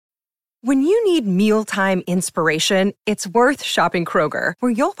When you need mealtime inspiration, it's worth shopping Kroger,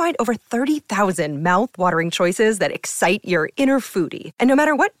 where you'll find over 30,000 mouth-watering choices that excite your inner foodie. And no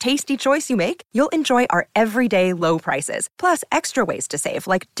matter what tasty choice you make, you'll enjoy our everyday low prices, plus extra ways to save,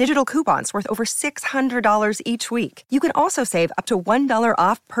 like digital coupons worth over $600 each week. You can also save up to $1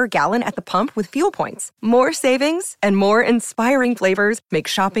 off per gallon at the pump with fuel points. More savings and more inspiring flavors make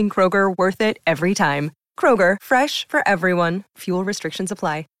shopping Kroger worth it every time. Kroger, fresh for everyone. Fuel restrictions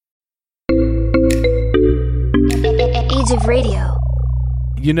apply. Age of Radio.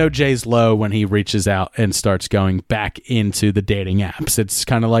 You know Jay's low when he reaches out and starts going back into the dating apps. It's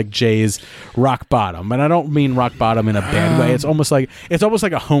kind of like Jay's rock bottom, and I don't mean rock bottom in a bad way. It's almost like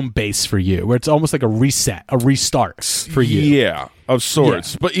a home base for you, where it's almost like a reset, a restart for you. Yeah, of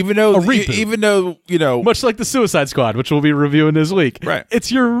sorts. Yeah. But even though you know, much like the Suicide Squad, which we'll be reviewing this week, right?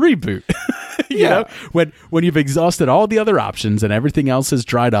 It's your reboot. You know, when you've exhausted all the other options and everything else has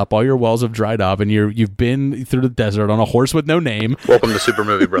dried up, all your wells have dried up, and you've been through the desert on a horse with no name. Welcome to Super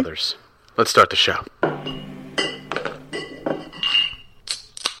Movie Brothers. Let's start the show.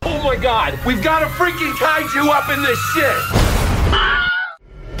 Oh my God, we've got a freaking kaiju up in this shit!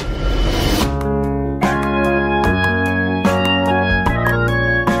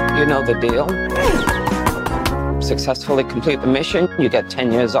 You know the deal. Successfully complete the mission, you get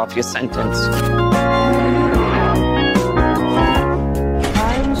 10 years off your sentence.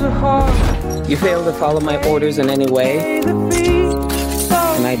 You fail to follow my orders in any way,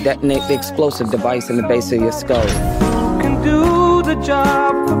 and I detonate the explosive device in the base of your skull.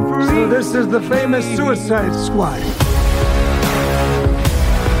 So this is the famous Suicide Squad.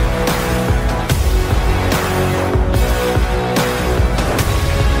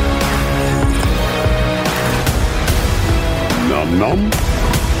 Num.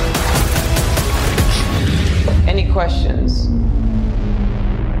 Any questions?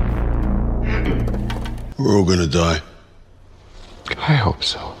 We're all gonna die. I hope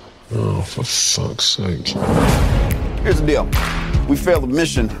so. Oh, for fuck's sake. Here's the deal. We fail the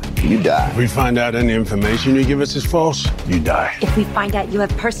mission, you die. If we find out any information you give us is false, you die. If we find out you have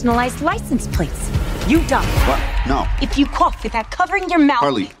personalized license plates, you die. What? No. If you cough without covering your mouth.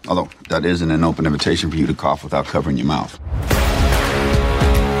 Hardly. Although that isn't an open invitation for you to cough without covering your mouth.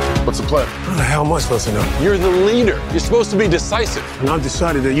 What's the plan? How the hell am I supposed to know? You're the leader. You're supposed to be decisive. And I've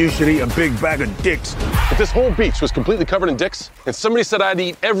decided that you should eat a big bag of dicks. If this whole beach was completely covered in dicks, and somebody said I'd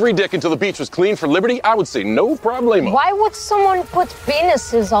eat every dick until the beach was clean for liberty, I would say no problemo. Why would someone put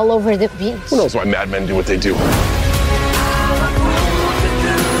penises all over the beach? Who knows why madmen do what they do?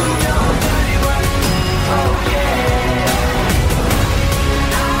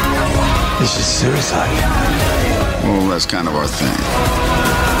 This is suicide. Well, that's kind of our thing.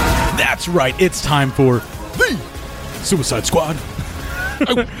 That's right. It's time for the Suicide Squad.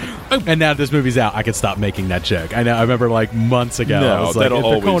 And now this movie's out, I can stop making that joke. I know. I remember like months ago. No, I was that'll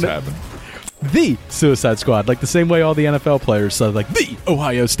like, always happen. The Suicide Squad, like the same way all the NFL players said, like the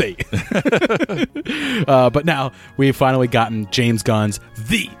Ohio State. But now we've finally gotten James Gunn's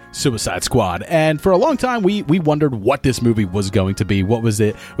The Suicide Squad, and for a long time we wondered what this movie was going to be. What was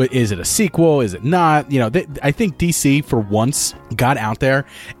it? Is it a sequel? Is it not? You know, I think DC for once got out there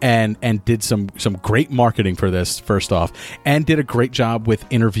and did some great marketing for this, first off, and did a great job with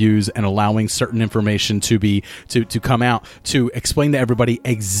interviews and allowing certain information to come out to explain to everybody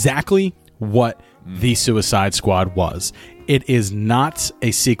exactly what The Suicide Squad was. It is not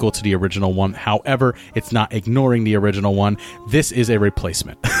a sequel to the original one. However, it's not ignoring the original one. This is a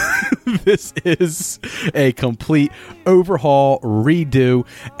replacement. This is a complete overhaul, redo.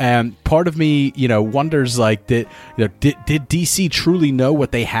 And part of me, wonders like did DC truly know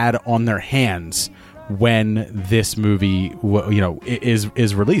what they had on their hands when this movie,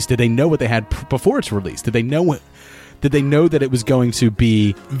 is released? Did they know what they had before it's released? Did they know that it was going to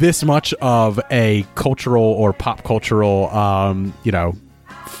be this much of a cultural or pop cultural,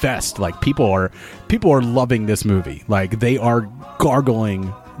 fest? Like people are loving this movie. Like they are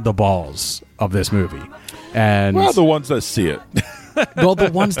gargling the balls of this movie. And well, the ones that see it. Well,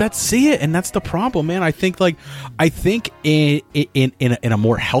 the ones that see it, and that's the problem, man. I think in a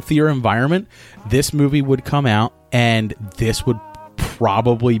more healthier environment, this movie would come out, and this would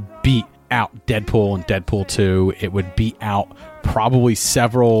probably beat out Deadpool and Deadpool 2. It would beat out probably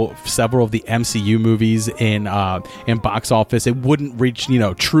several of the MCU movies in box office. It wouldn't reach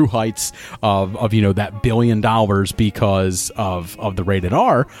true heights of that $1 billion because of the rated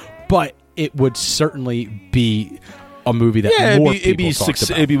R, but it would certainly be a movie that more people talked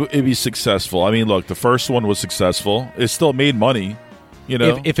about. It'd be successful. I mean, look, the first one was successful. It still made money. You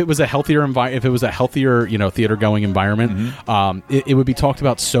know, if it was a healthier theater going environment, it would be talked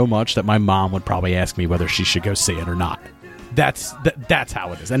about so much that my mom would probably ask me whether she should go see it or not. That's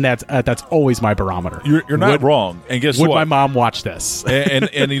how it is, and that's always my barometer. You're not wrong. And guess what? Would my mom watch this? and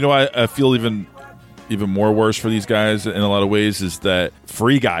I feel even more worse for these guys in a lot of ways is that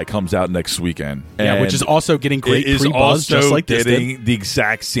Free Guy comes out next weekend. Which is also getting great pre-buzz, just like this did. The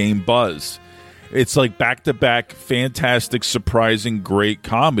exact same buzz. It's like back-to-back fantastic, surprising, great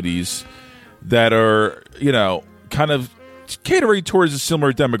comedies that are, kind of catering towards a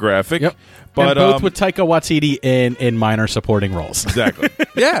similar demographic. Yep. But and both with Taika Waititi in minor supporting roles. Exactly.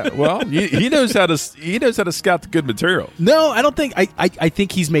 Yeah. Well, he knows how to scout the good material. No, I don't think. I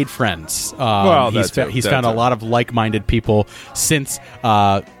think he's made friends. He's found a lot of like-minded people since,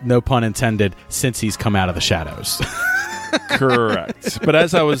 no pun intended, since he's come out of the shadows. Correct. But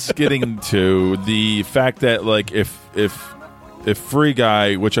as I was getting to the fact that, like, if Free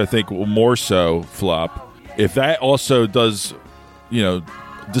Guy, which I think will more so flop, if that also does,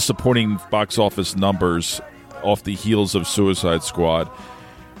 disappointing box office numbers off the heels of Suicide Squad,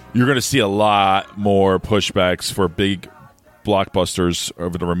 you're going to see a lot more pushbacks for big blockbusters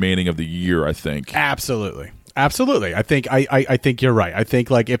over the remaining of the year, I think. Absolutely. I think you're right. I think,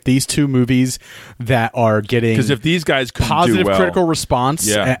 like, if these two movies that are getting, because if these guys positive critical response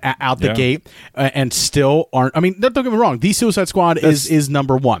out the gate and still aren't, I mean, don't get me wrong, The Suicide Squad is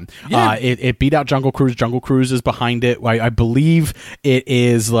number one. Yeah. It beat out Jungle Cruise. Jungle Cruise is behind it. I believe it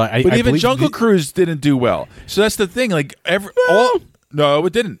is. Like, but even Jungle Cruise didn't do well. So that's the thing. Like no,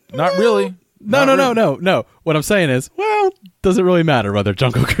 it didn't. Not really. No. What I'm saying is, well, does it really matter whether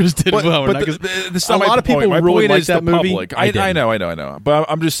Jungle Cruise did well or not? A lot of people really like that movie. I know. But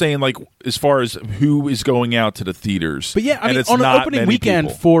I'm just saying, like, as far as who is going out to the theaters. But yeah, I mean, on an opening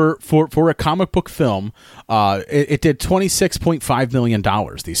weekend for a comic book film, it did $26.5 million,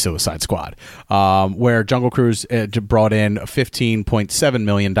 The Suicide Squad, where Jungle Cruise brought in $15.7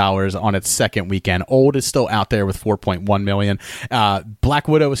 million on its second weekend. Old is still out there with $4.1 million. Black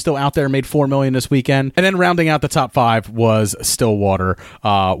Widow is still out there, made $4 million this weekend. And then rounding out the top five was Stillwater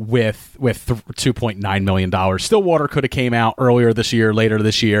with $2.9 million. Stillwater could have came out later this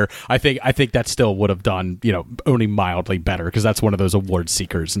year. I think that still would have done, only mildly better, because that's one of those award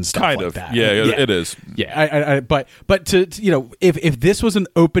seekers and stuff like that. Yeah, it is. Yeah, but to if this was an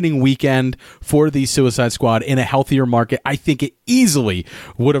opening weekend for the Suicide Squad in a healthier market, I think it easily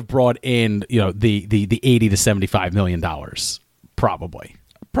would have brought in the $80 to $75 million, probably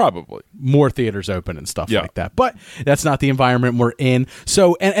more theaters open and stuff like that. But that's not the environment we're in.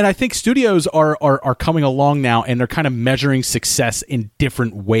 So, and I think studios are coming along now, and they're kind of measuring success in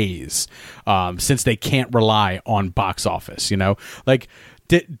different ways, since they can't rely on box office. Like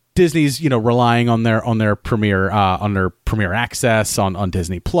Disney's relying on their premiere access on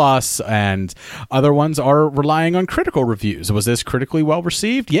Disney Plus, and other ones are relying on critical reviews. Was this critically well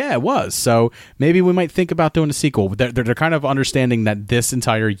received? Yeah, it was. So maybe we might think about doing a sequel. They're kind of understanding that this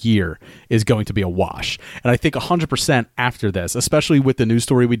entire year is going to be a wash, and I think 100% after this, especially with the news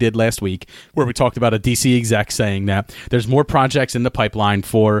story we did last week where we talked about a DC exec saying that there's more projects in the pipeline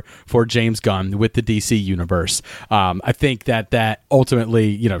for James Gunn with the DC universe. I think that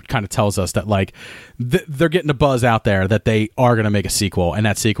ultimately kind of tells us that, like, they're getting a buzz out there that they are going to make a sequel, and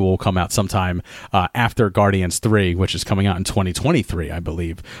that sequel will come out sometime after Guardians 3, which is coming out in 2023, I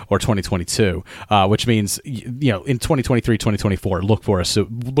believe, or 2022, which means in 2023, 2024, look for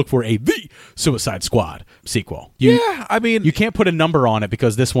a The Suicide Squad sequel. You can't put a number on it,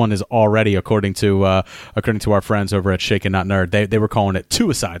 because this one is already, according to our friends over at Shaken Not Nerd, they were calling it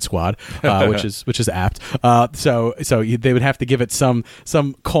Suicide Squad, which is apt. So they would have to give it some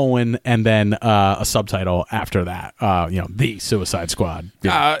colon and then a subtitle after that. The Suicide Squad,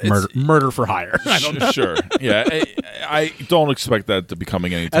 murder for hire. I don't know. Sure, yeah. I don't expect that to be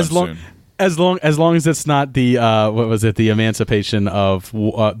coming anytime soon. As long as it's not the the emancipation of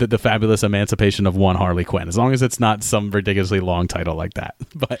the fabulous emancipation of one Harley Quinn. As long as it's not some ridiculously long title like that.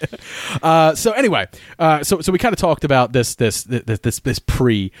 But so anyway, so we kind of talked about this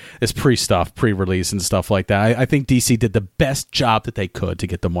pre-release and stuff like that. I think DC did the best job that they could to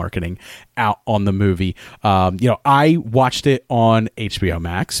get the marketing out on the movie. I watched it on HBO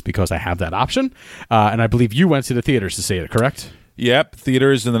Max because I have that option, and I believe you went to the theaters to see it. Correct? Yep,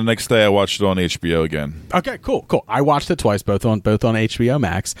 theaters, and the next day I watched it on HBO again. Okay, cool. I watched it twice, both on HBO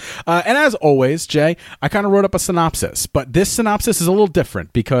Max. And as always, Jay, I kind of wrote up a synopsis, but this synopsis is a little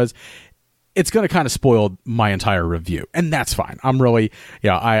different because it's going to kind of spoil my entire review, and that's fine. I'm really,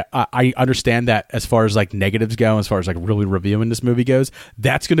 I understand that as far as like negatives go, as far as like really reviewing this movie goes,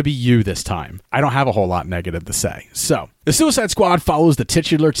 that's going to be you this time. I don't have a whole lot negative to say. So, the Suicide Squad follows the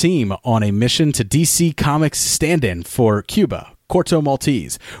titular team on a mission to DC Comics stand-in for Cuba, Corto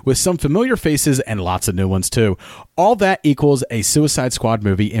Maltese, with some familiar faces and lots of new ones too. All that equals a Suicide Squad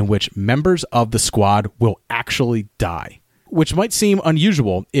movie in which members of the squad will actually die, which might seem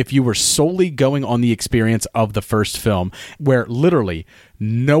unusual if you were solely going on the experience of the first film, where literally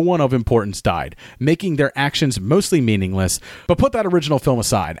no one of importance died, making their actions mostly meaningless. But put that original film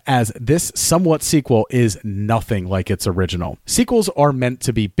aside, as this somewhat sequel is nothing like its original. Sequels are meant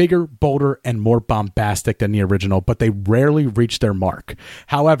to be bigger, bolder, and more bombastic than the original, but they rarely reach their mark.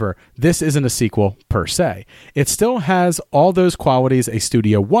 However, this isn't a sequel per se. It still has all those qualities a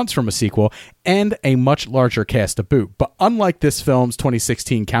studio wants from a sequel, and a much larger cast to boot. But unlike this film's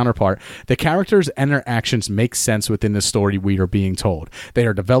 2016 counterpart, the characters and their actions make sense within the story we are being told. They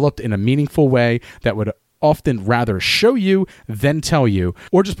are developed in a meaningful way that would often rather show you than tell you,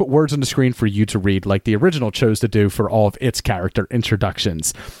 or just put words on the screen for you to read, like the original chose to do for all of its character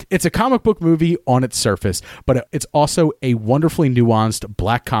introductions. It's a comic book movie on its surface, but it's also a wonderfully nuanced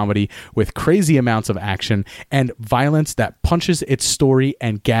black comedy with crazy amounts of action and violence that punches its story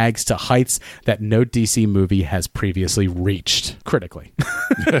and gags to heights that no DC movie has previously reached. Critically.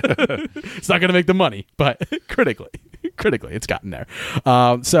 It's not going to make the money, but critically it's gotten there.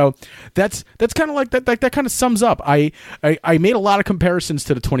 So that's kind of like that kind of sums up. I made a lot of comparisons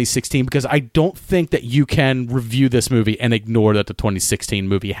to the 2016 because I don't think that you can review this movie and ignore that the 2016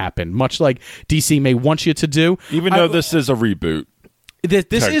 movie happened, much like DC may want you to do. Even though this is a reboot. This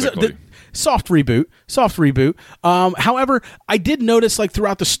is a soft reboot. However, I did notice, like,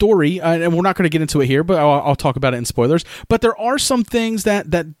 throughout the story, and we're not going to get into it here, but I'll talk about it in spoilers, but there are some things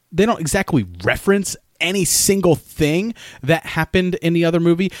that they don't exactly reference any single thing that happened in the other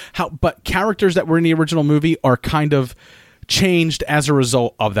movie. But characters that were in the original movie are kind of changed as a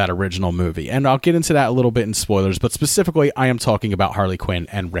result of that original movie. And I'll get into that a little bit in spoilers, but specifically I am talking about Harley Quinn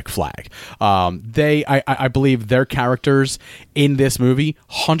and Rick Flag. I believe their characters in this movie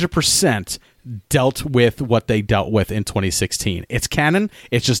 100% dealt with what they dealt with in 2016. It's canon,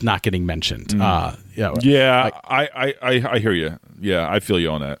 it's just not getting mentioned. I hear you. Yeah, I feel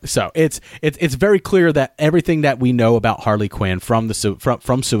you on that. So it's very clear that everything that we know about Harley Quinn from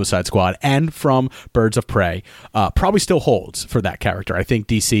Suicide Squad and from Birds of Prey probably still holds for that character. I think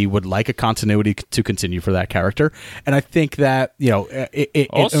DC would like a continuity to continue for that character, and I think that it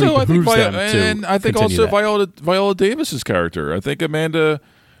also I think also Viola Davis's character. I think Amanda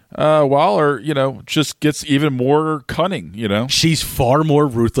Waller, just gets even more cunning, She's far more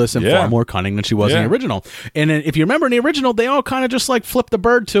ruthless and far more cunning than she was in the original. And if you remember in the original, they all kind of just like flipped the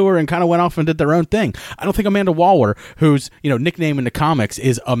bird to her and kind of went off and did their own thing. I don't think Amanda Waller, whose, nickname in the comics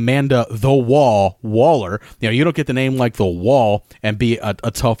is Amanda the Wall Waller, you don't get the name like the Wall and be a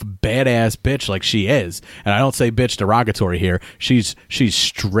tough, badass bitch like she is. And I don't say bitch derogatory here. She's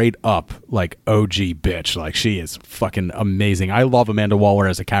straight up like OG bitch. Like, she is fucking amazing. I love Amanda Waller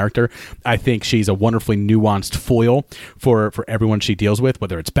as a character. I think she's a wonderfully nuanced foil for everyone she deals with,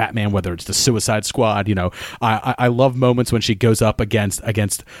 whether it's Batman, whether it's the Suicide Squad. I love moments when she goes up against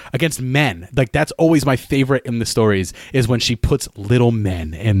men. Like, that's always my favorite in the stories, is when she puts little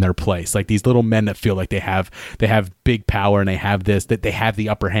men in their place, like these little men that feel like they have big power and they have they have the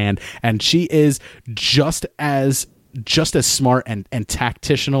upper hand, and she is just as smart and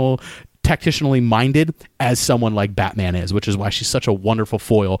tacticianally minded as someone like Batman is, which is why she's such a wonderful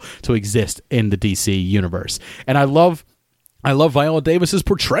foil to exist in the DC universe. And I love Viola Davis's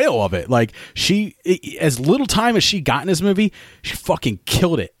portrayal of it. Like, she, as little time as she got in this movie, she fucking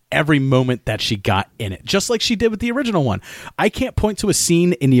killed it every moment that she got in it, just like she did with the original one. I can't point to a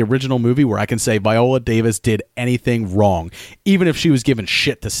scene in the original movie where I can say Viola Davis did anything wrong, even if she was given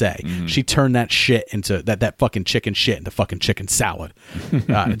shit to say. Mm-hmm. She turned that shit into that fucking chicken shit into fucking chicken salad.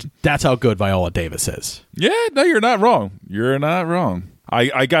 That's how good Viola Davis is. Yeah, no, you're not wrong. You're not wrong.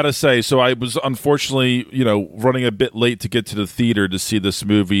 I gotta say, so I was unfortunately, running a bit late to get to the theater to see this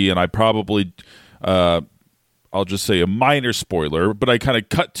movie, and I probably, I'll just say a minor spoiler, but I kind of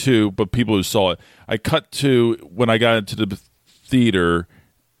cut to, but people who saw it, I cut to, when I got into the theater,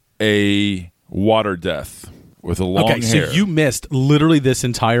 a water death with a long hair. So you missed literally this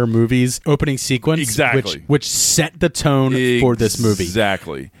entire movie's opening sequence, exactly, which set the tone for this movie.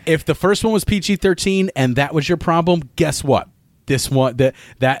 Exactly. If the first one was PG-13 and that was your problem, guess what? This one,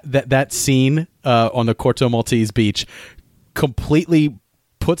 that scene on the Corto Maltese beach completely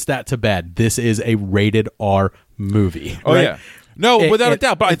puts that to bed. This is a rated R movie. Oh, right? yeah. No, without a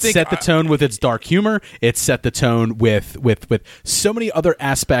doubt. But I think set the tone with its dark humor. It set the tone with so many other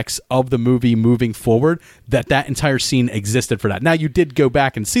aspects of the movie moving forward that entire scene existed for that. Now, you did go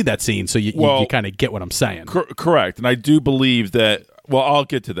back and see that scene, so you kind of get what I'm saying. Correct. And I do believe that. Well, I'll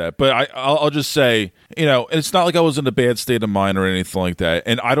get to that, but I'll just say, it's not like I was in a bad state of mind or anything like that.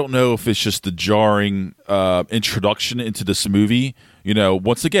 And I don't know if it's just the jarring introduction into this movie.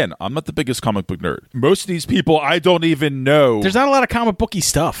 Once again, I'm not the biggest comic book nerd. Most of these people, I don't even know. There's not a lot of comic booky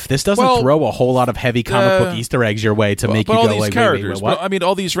stuff. This doesn't throw a whole lot of heavy comic book Easter eggs your way to make you go all these like, characters. wait, what? I mean,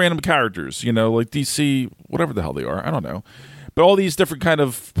 all these random characters, like DC, whatever the hell they are. I don't know. But all these different kind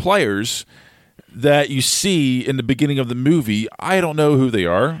of players that you see in the beginning of the movie, I don't know who they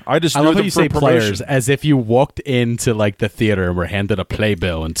are. I just know love how them you for say promotion. players as if you walked into like the theater and were handed a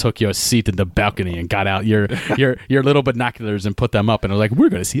playbill and took your seat in the balcony and got out your little binoculars and put them up and were like, we're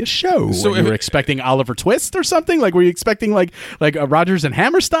going to see a show. So you were expecting Oliver Twist or something? Like, were you expecting like a Rodgers and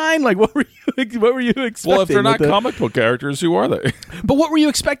Hammerstein? Like, what were you expecting? Well, if they're not comic book characters, who are they? But what were you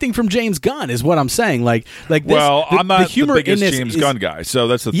expecting from James Gunn? Is what I'm saying. Like this, I'm not the biggest in James Gunn guy, so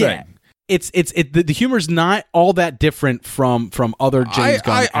that's the thing. The humor's not all that different from other James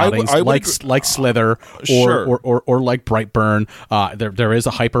Gunn outings, like Slither or like Brightburn. There is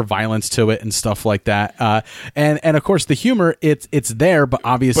a hyper violence to it and stuff like that. And of course the humor it's there, but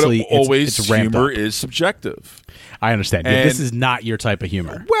obviously it's ramped humor up. is subjective. I understand. And this is not your type of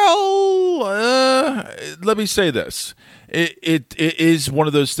humor. Well, let me say this: it is one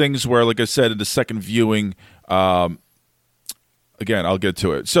of those things where, like I said, in the second viewing. Again, I'll get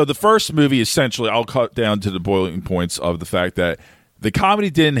to it. So the first movie, essentially, I'll cut down to the boiling points of the fact that the comedy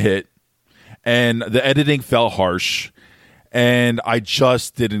didn't hit and the editing felt harsh, and I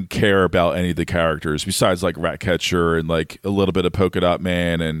just didn't care about any of the characters besides like Ratcatcher and like a little bit of Polka Dot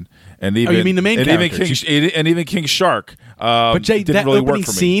Man and even you mean the main characters? Even King Shark. But Jay, didn't that really opening work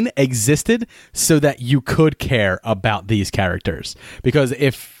for me. scene existed so that you could care about these characters. Because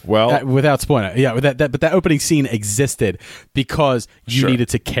without spoiling, but that opening scene existed because you needed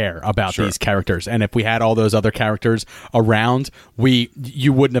to care about these characters. And if we had all those other characters around,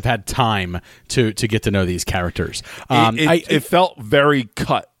 you wouldn't have had time to get to know these characters. It felt very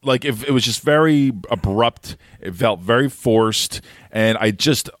cut. Like if it was just very abrupt, it felt very forced, and I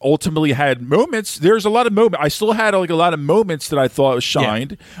just ultimately had moments. There's a lot of moments. I still had like a lot of moments that I thought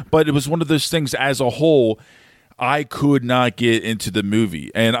shined, but it was one of those things as a whole. I could not get into the movie,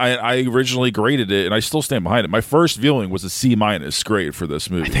 and I originally graded it, and I still stand behind it. My first viewing was a C- grade for this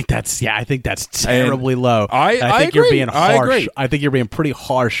movie. I think that's terribly low. I think agree. You're being harsh. Agree. I think you're being pretty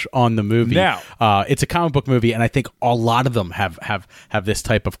harsh on the movie. Now, it's a comic book movie, and I think a lot of them have this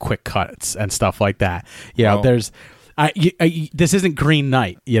type of quick cuts and stuff like that. This isn't Green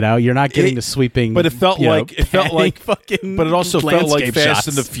Knight, You're not getting the sweeping. But it felt like fucking. But it also felt like Fast shots.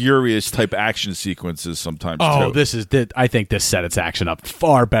 and the Furious type action sequences sometimes. Oh, too. I think this set its action up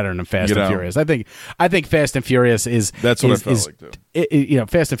far better than Fast and Furious. I think Fast and Furious is. That's what I felt like too.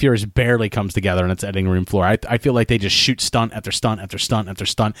 Fast and Furious barely comes together on its editing room floor. I feel like they just shoot stunt after stunt after stunt after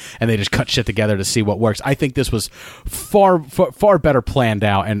stunt, and they just cut shit together to see what works. I think this was far better planned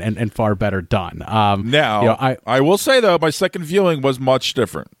out and far better done. I will say though, my second viewing was much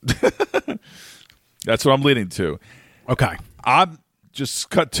different. That's what I'm leading to. Okay, I'm just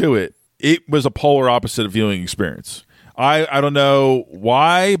cut to it. It was a polar opposite viewing experience. I don't know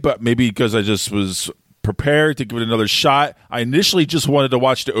why, but maybe because I just was prepared to give it another shot. I initially just wanted to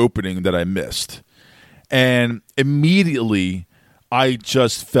watch the opening that I missed, and immediately I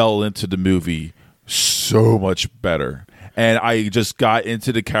just fell into the movie so much better, and I just got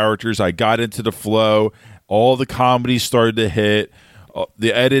into the characters. I got into the flow. All the comedy started to hit.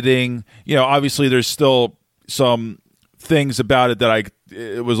 The editing, obviously there's still some things about it that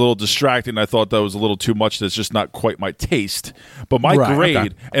it was a little distracting. I thought that was a little too much. That's just not quite my taste. But my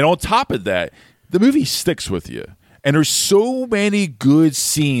grade, and on top of that, the movie sticks with you. And there's so many good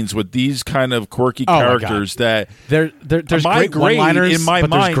scenes with these kind of quirky characters that there's my great grade one-liners, in my but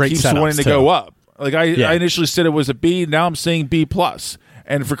there's mind great keeps setups wanting to too. go up. Like I initially said it was a B. Now I'm saying B+.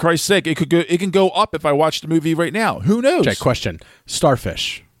 And for Christ's sake, it can go up if I watch the movie right now. Who knows? Okay, question.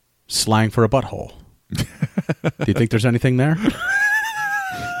 Starfish. Slang for a butthole. Do you think there's anything there?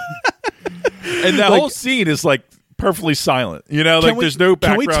 And that whole scene is like perfectly silent. There's no background music.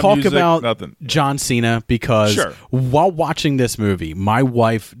 Can we talk music, about nothing. John Cena? Because while watching this movie, my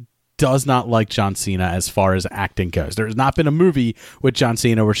wife does not like John Cena as far as acting goes. There has not been a movie with John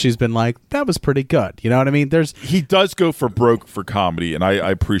Cena where she's been like, that was pretty good. You know what I mean? He does go for broke for comedy, and I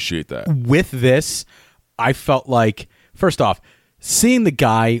appreciate that. With this, I felt like, first off, seeing the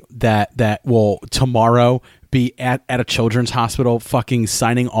guy that will tomorrow be at a children's hospital fucking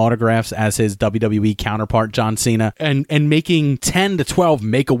signing autographs as his WWE counterpart John Cena and making 10 to 12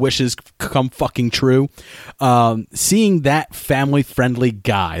 Make-A-Wishes come fucking true. Seeing that family-friendly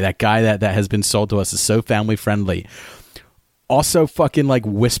guy, that guy that has been sold to us is so family-friendly, also fucking like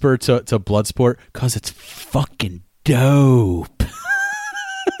whisper to Bloodsport, because it's fucking dope.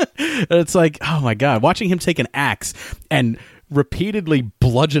 It's like, oh my God, watching him take an axe and repeatedly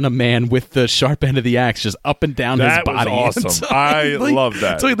bludgeon a man with the sharp end of the axe just up and down his body. That was awesome. I love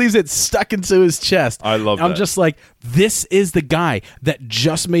that. So he leaves it stuck into his chest. I love that. I'm just like, this is the guy that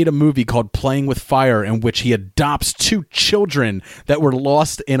just made a movie called Playing with Fire, in which he adopts 2 children that were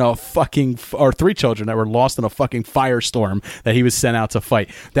lost in a fucking, or 3 children that were lost in a fucking firestorm that he was sent out to fight.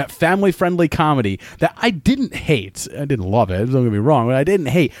 That family-friendly comedy that I didn't hate. I didn't love it. Don't get me wrong, but I didn't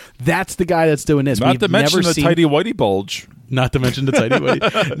hate. That's the guy that's doing this. Not to mention the tighty whitey bulge. Not to mention the tighty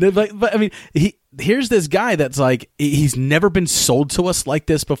whitey. But I mean, here's this guy that's like, he's never been sold to us like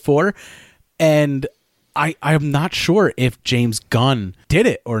this before, and I'm not sure if James Gunn did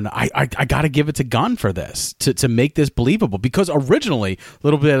it or not. I got to give it to Gunn for this to make this believable, because originally a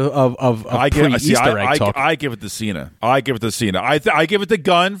little bit of pre-Easter egg talk. I give it to Cena. I give it to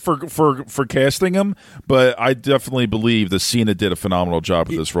Gunn for casting him, but I definitely believe that Cena did a phenomenal job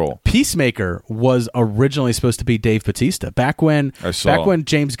with this role. Peacemaker was originally supposed to be Dave Bautista. Back when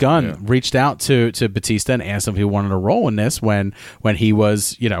James Gunn reached out to Bautista and asked him if he wanted a role in this, when he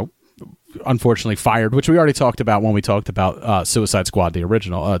was, unfortunately fired, which we already talked about when we talked about Suicide Squad, the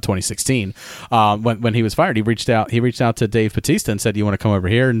original 2016. When he was fired, he reached out to Dave Bautista and said, "You want to come over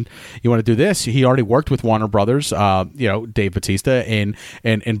here and you want to do this?" He already worked with Warner Brothers, Dave Bautista in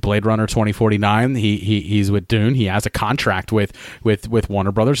Blade Runner 2049. He's with Dune. He has a contract with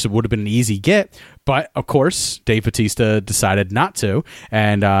Warner Brothers, so it would have been an easy get. But of course, Dave Bautista decided not to,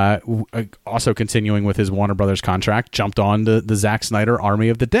 and also continuing with his Warner Brothers contract, jumped on the Zack Snyder Army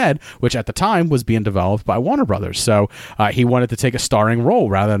of the Dead, which at the time was being developed by Warner Brothers. So he wanted to take a starring role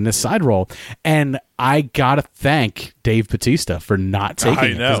rather than this side role. And I gotta thank Dave Bautista for not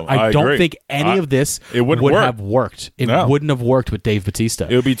taking it. I don't think any of this would have worked. It wouldn't have worked with Dave Bautista.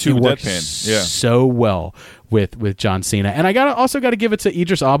 It would be too deadpan. Yeah, so well with John Cena. And I also got to give it to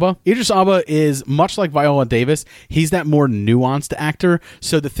Idris Elba. Idris Elba is much like Viola Davis. He's that more nuanced actor.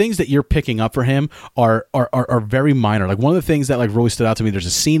 So the things that you're picking up for him are very minor. Like one of the things that like really stood out to me, there's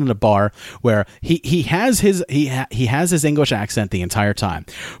a scene in a bar where he has his English accent the entire time,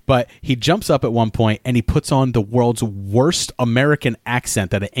 but he jumps up at one point and he puts on the world's worst American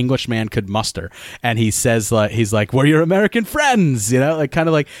accent that an Englishman could muster, and he says, he's like, "We're your American friends," like kind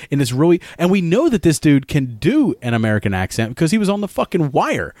of like in this really, and we know that this dude can do an American accent because he was on the fucking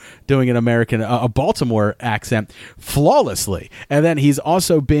Wire doing an American, a Baltimore accent flawlessly, and then he's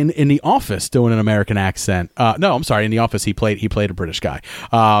also been in The Office doing an American accent. No, I'm sorry, in The Office he played a British guy.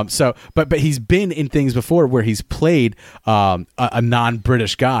 But he's been in things before where he's played a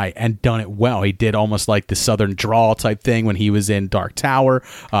non-British guy and done it well. He did almost like the Southern drawl type thing when he was in Dark Tower.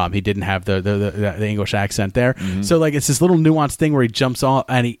 He didn't have the English accent there. Mm-hmm. So like it's this little nuanced thing where he jumps on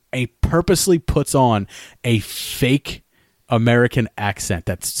and he purposely puts on a fake American accent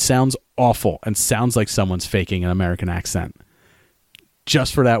that sounds awful and sounds like someone's faking an American accent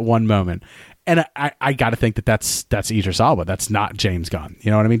just for that one moment. And I got to think that's Idris Elba. That's not James Gunn. You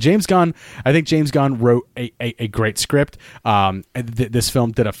know what I mean? I think James Gunn wrote a great script. This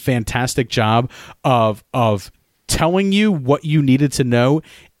film did a fantastic job of telling you what you needed to know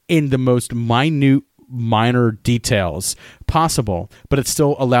in the most minor details possible, but it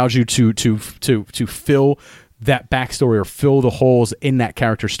still allows you to fill that backstory or fill the holes in that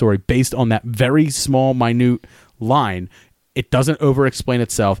character story based on that very small, minute line. It doesn't over-explain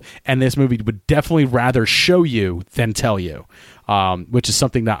itself, and this movie would definitely rather show you than tell you, which is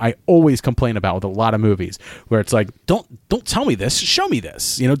something that I always complain about with a lot of movies, where it's like, don't tell me this, show me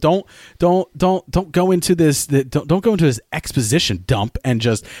this. Don't go into this. Don't go into this exposition dump and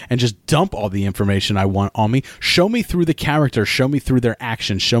just dump all the information I want on me. Show me through the character. Show me through their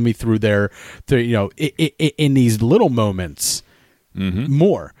actions. Show me through their in these little moments. Mm-hmm.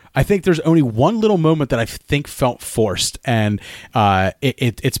 More. I think there's only one little moment that I think felt forced, and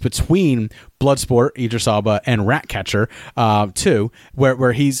it's between Bloodsport, Idris Elba, and Ratcatcher, too,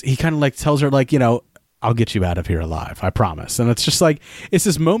 where he kind of like tells her, like, I'll get you out of here alive. I promise. And it's just like, it's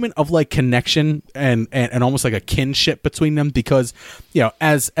this moment of like connection and almost like a kinship between them because, you know,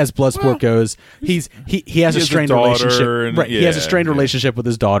 as Bloodsport goes, he has a strained relationship. Right. He has a strained relationship with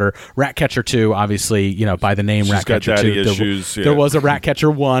his daughter. Ratcatcher 2, obviously, you know, by the name Ratcatcher 2, there was a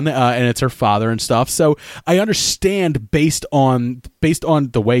Ratcatcher 1, and it's her father and stuff. So I understand based on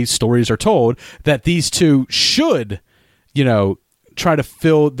the way stories are told that these two should, you know, try to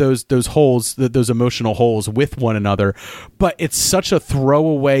fill those holes, those emotional holes with one another, but it's such a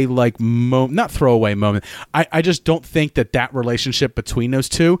throwaway not throwaway moment. I just don't think that relationship between those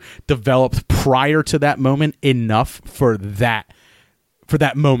two developed prior to that moment enough for that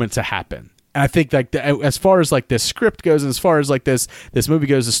moment to happen. And I think like as far as like this script goes, and as far as like this movie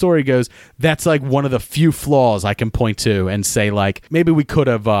goes, the story goes, that's like one of the few flaws I can point to and say like maybe we could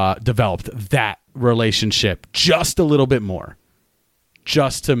have developed that relationship just a little bit more,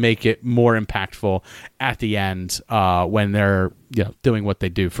 just to make it more impactful at the end when they're, you know, doing what they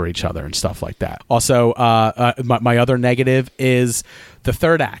do for each other and stuff like that. Also, my other negative is the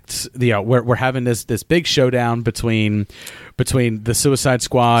third act. You know, we're having this big showdown between the Suicide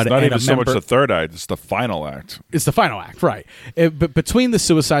Squad. It's not and even so much the third act; it's the final act. It's the final act, right? But between the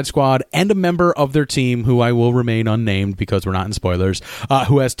Suicide Squad and a member of their team, who I will remain unnamed because we're not in spoilers,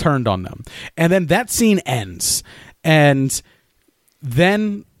 who has turned on them, and then that scene ends, and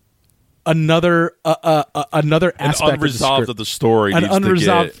then another aspect of the story, an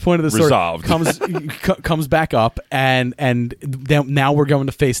unresolved point of the story resolved. comes back up, and now we're going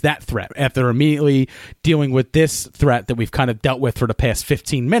to face that threat after immediately dealing with this threat that we've kind of dealt with for the past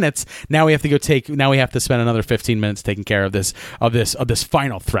 15 minutes. Now we have to spend another 15 minutes taking care of this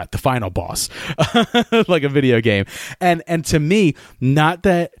final threat, the final boss, like a video game. And to me, not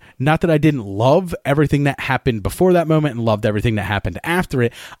that I didn't love everything that happened before that moment and loved everything that happened after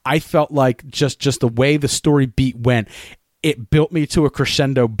it. I felt like just the way the story beat went, it built me to a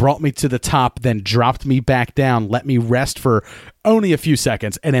crescendo, brought me to the top, then dropped me back down, let me rest for only a few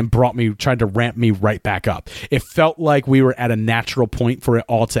seconds, and then tried to ramp me right back up. It felt like we were at a natural point for it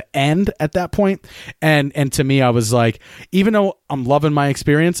all to end at that point. And to me, I was like, even though I'm loving my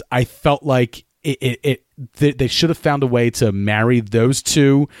experience, I felt like they should have found a way to marry those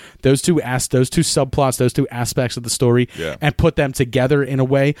two subplots, those two aspects of the story, and put them together in a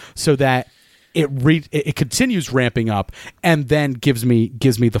way so that it continues ramping up and then gives me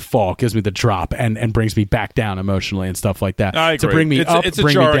the fall, gives me the drop, and brings me back down emotionally and stuff like that. I agree. To bring me up, it's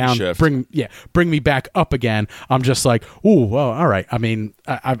bring a me down, shift. bring me back up again. I'm just like, ooh, well, all right. I mean,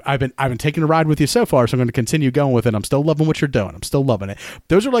 I've been taking a ride with you so far, so I'm going to continue going with it. I'm still loving what you're doing. I'm still loving it.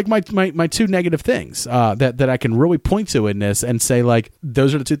 Those are like my two negative things that I can really point to in this and say like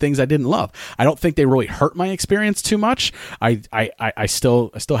those are the two things I didn't love. I don't think they really hurt my experience too much. I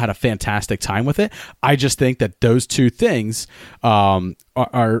still had a fantastic time with it. I just think that those two things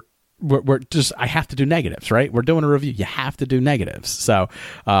we're just, I have to do negatives, right? We're doing a review. You have to do negatives. So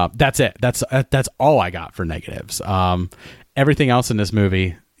that's it. That's all I got for negatives. Everything else in this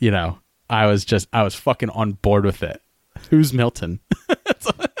movie, you know, I was fucking on board with it. Who's Milton?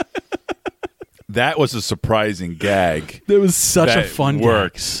 That was a surprising gag. It was such a fun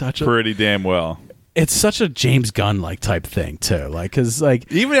worked gag. pretty damn well. It's such a James Gunn like type thing too, like because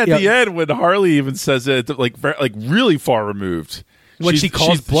like even at the end when Harley even says it, like really far removed when she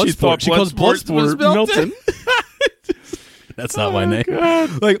calls Bloodsport Milton. That's not my name.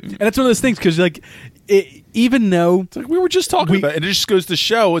 Like, and it's one of those things because like even though it's like we were just talking about, and it just goes to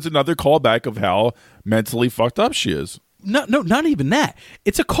show it's another callback of how mentally fucked up she is. No, not even that.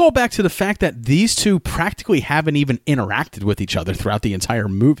 It's a callback to the fact that these two practically haven't even interacted with each other throughout the entire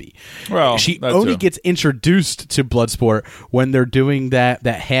movie. Well, she only gets introduced to Bloodsport when they're doing that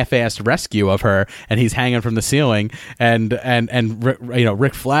half-assed rescue of her, and he's hanging from the ceiling, and you know,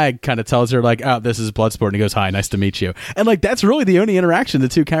 Rick Flag kind of tells her like, "Oh, this is Bloodsport," and he goes, "Hi, nice to meet you." And like that's really the only interaction the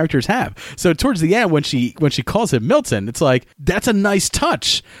two characters have. So towards the end, when she calls him Milton, it's like that's a nice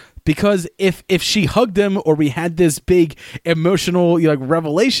touch. Because if she hugged him or we had this big emotional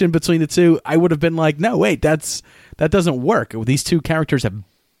revelation between the two, I would have been like, no, wait, that doesn't work. These two characters have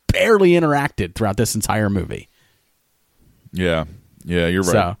barely interacted throughout this entire movie. Yeah, you're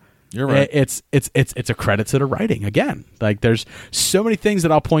right. So you're right. It's a credit to the writing again. Like there's so many things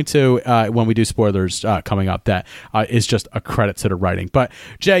that I'll point to when we do spoilers coming up that is just a credit to the writing. But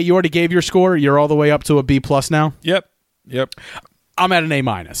Jay, you already gave your score. You're all the way up to a B+ now. Yep. I'm at an A-,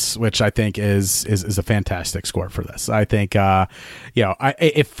 which I think is a fantastic score for this. I think,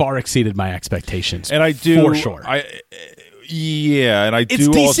 it far exceeded my expectations, and I do for sure. And I it's do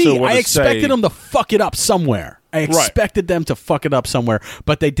DC. also want I to expected them to fuck it up somewhere. I expected them to fuck it up somewhere,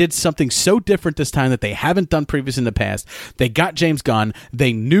 but they did something so different this time that they haven't done previous in the past. They got James Gunn.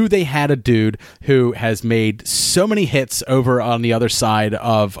 They knew they had a dude who has made so many hits over on the other side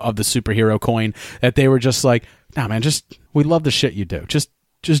of the superhero coin that they were just like, nah, man, we love the shit you do. Just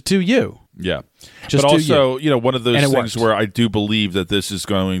do you. Yeah. Just but also, you. One of those things worked. where I do believe that this is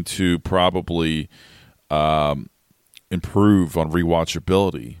going to probably improve on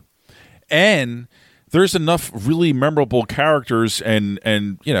rewatchability. And there's enough really memorable characters and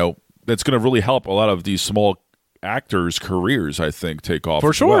that's going to really help a lot of these small actors' careers, I think, take off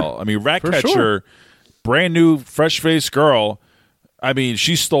as well. I mean, Ratcatcher, brand new, fresh-faced girl, I mean,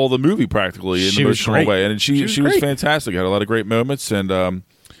 she stole the movie practically in an emotional way. And she was fantastic. Had a lot of great moments. And also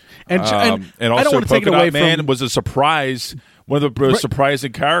Polka Dot Man was a surprise, one of the most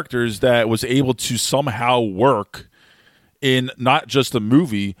surprising characters that was able to somehow work in not just a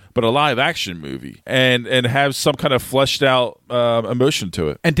movie, but a live action movie, and have some kind of fleshed out emotion to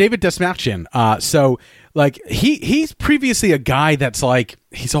it. And David Dastmalchian, so like he's previously a guy that's like,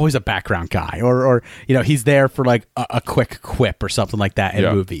 he's always a background guy, or he's there for like a quick quip or something like that in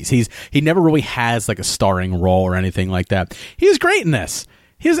movies. He never really has like a starring role or anything like that. He was great in this.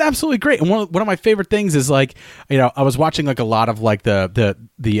 He was absolutely great. And one of my favorite things is like, I was watching like a lot of like the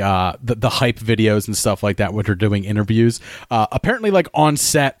hype videos and stuff like that when they're doing interviews. Apparently, like on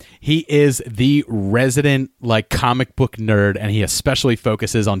set, he is the resident like comic book nerd, and he especially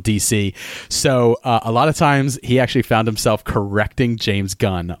focuses on DC. So a lot of times he actually found himself correcting James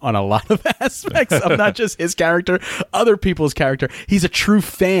Gunn on a lot of aspects of not just his character, other people's character. He's a true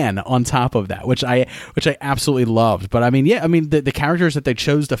fan on top of that, which I absolutely loved. But I mean, the characters that they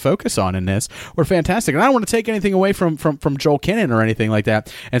chose to focus on in this were fantastic. And I don't want to take anything away from Joel Kinnaman or anything like that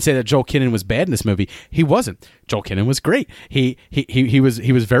and say that Joel Kinnaman was bad in this movie. He wasn't. Joel Kinnaman was great. He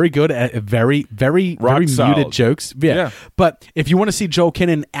was very good at very muted jokes. Yeah. But if you want to see Joel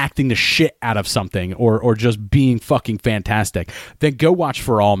Kinnaman acting the shit out of something or just being fucking fantastic, then go watch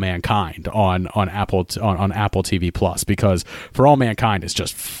For All Mankind on Apple TV Plus, because For All Mankind is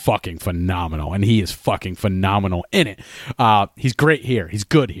just fucking phenomenal, and he is fucking phenomenal in it. He's great here. He's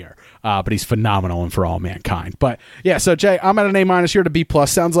good here. But he's phenomenal in For All Mankind. But yeah, so Jay, I'm at an A- here to B+.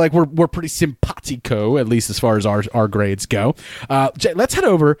 Sounds like we're pretty simpatico, at least as far as our grades go. Jay, let's head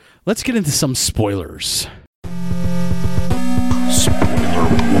over. Let's get into some spoilers. Spoiler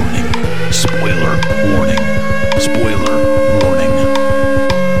warning. Spoiler warning. Spoiler warning.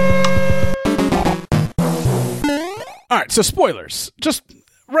 All right, so spoilers. Just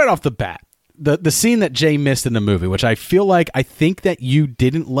right off the bat. The scene that Jay missed in the movie, which I think that you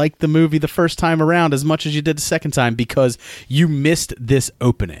didn't like the movie the first time around as much as you did the second time, because you missed this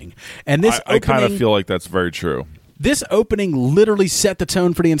opening. And this I kind of feel like that's very true. This opening literally set the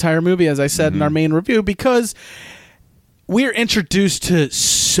tone for the entire movie, as I said in our main review, because we're introduced to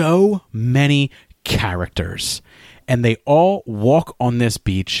so many characters, and they all walk on this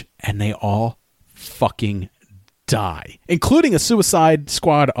beach, and they all fucking die, including a Suicide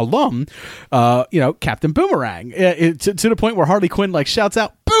Squad alum, Captain Boomerang, to the point where Harley Quinn like shouts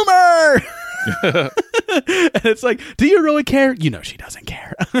out, "Boomer!" And it's like, do you really care? She doesn't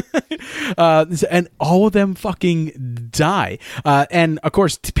care. And all of them fucking die. And of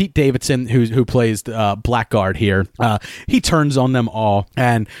course, Pete Davidson, who plays Blackguard here, he turns on them all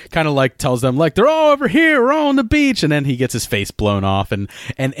and kind of like tells them like, they're all over here, we're all on the beach, and then he gets his face blown off, and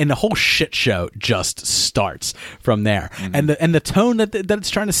the whole shit show just starts from there. And the tone that it's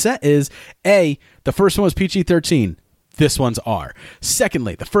trying to set is, the first one was PG-13. This one's R.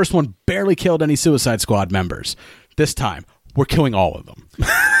 Secondly, the first one barely killed any Suicide Squad members. This time, we're killing all of them.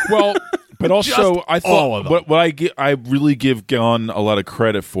 Well, but also I thought what I really give Gunn a lot of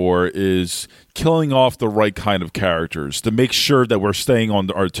credit for is killing off the right kind of characters to make sure that we're staying on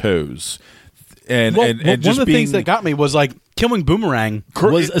our toes. And one just of the things that got me was like killing Boomerang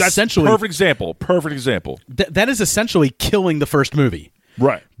was essentially perfect example. That is essentially killing the first movie.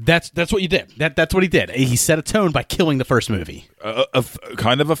 Right. That's what you did. That's what he did. He set a tone by killing the first movie.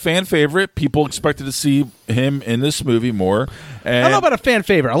 Kind of a fan favorite. People expected to see him in this movie more. And I don't know about a fan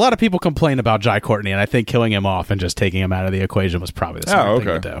favorite. A lot of people complain about Jai Courtney, and I think killing him off and just taking him out of the equation was probably the smart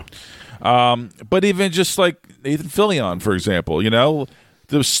thing to do. But even just like Nathan Fillion, for example,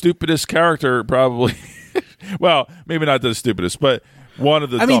 the stupidest character probably. Well, maybe not the stupidest, but one of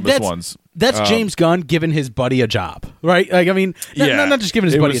the dumbest ones. That's James Gunn giving his buddy a job, right? Like, I mean, not just giving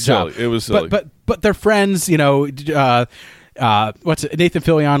his buddy a job. It was silly. But they're friends, Nathan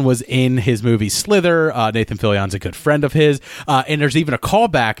Fillion was in his movie Slither. Nathan Fillion's a good friend of his. And there's even a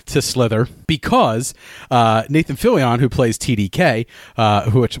callback to Slither because Nathan Fillion, who plays TDK,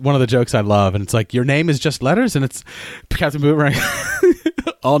 which one of the jokes I love, and it's like, your name is just letters, and it's Captain Boomerang.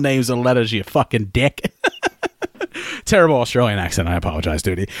 All names are letters, you fucking dick. Terrible Australian accent. I apologize,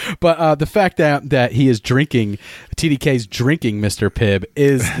 dude. But the fact that he is drinking, TDK's drinking Mr. Pibb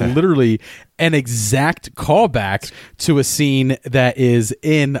is literally an exact callback to a scene that is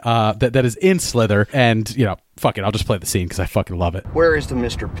in that is in Slither. And fuck it, I'll just play the scene because I fucking love it. Where is the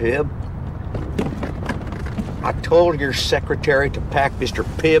Mr. Pibb? I told your secretary to pack Mr.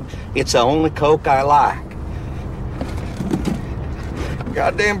 Pibb. It's the only Coke I like.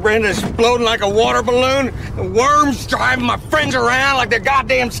 Goddamn Brenda's exploding like a water balloon. The worms driving my friends around like they're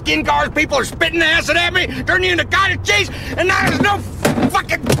goddamn skin cars. People are spitting acid at me, turning you into cottage cheese, and now there's no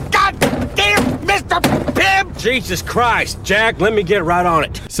fucking goddamn Mr. Pibb. Jesus Christ, Jack, let me get right on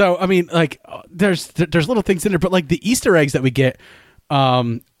it. So, I mean, like, there's little things in there, but like the Easter eggs that we get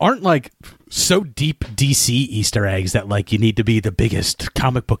aren't like so deep DC Easter eggs that like you need to be the biggest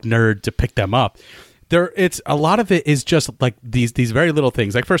comic book nerd to pick them up. It's a lot of it is just like these very little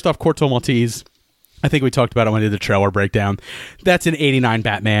things. Like, first off, Corto Maltese. I think we talked about it when we did the trailer breakdown. That's an '89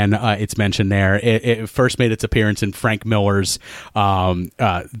 Batman. It's mentioned there. It first made its appearance in Frank Miller's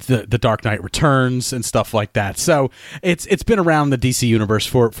The Dark Knight Returns and stuff like that. So it's been around the DC universe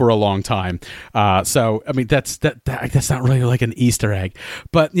for a long time. So I mean that's not really like an Easter egg,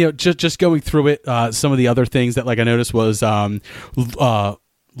 but just going through it, some of the other things that like I noticed was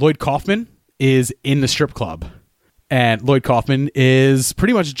Lloyd Kaufman is in the strip club, and Lloyd Kaufman is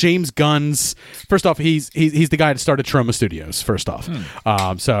pretty much James Gunn's. First off, he's the guy that started Troma Studios. First off,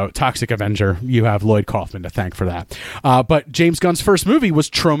 so Toxic Avenger, you have Lloyd Kaufman to thank for that. But James Gunn's first movie was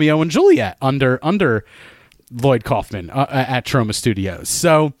Tromeo and Juliet under Lloyd Kaufman at Troma Studios.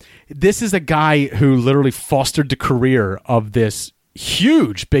 So this is a guy who literally fostered the career of this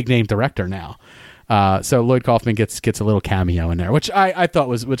huge big name director now. So Lloyd Kaufman gets a little cameo in there, which I thought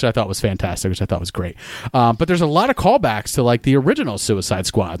was fantastic, which I thought was great. But there's a lot of callbacks to like the original Suicide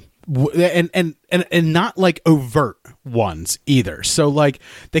Squad, and not like overt ones either. So like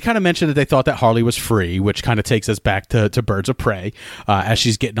they kind of mentioned that they thought that Harley was free, which kind of takes us back to Birds of Prey as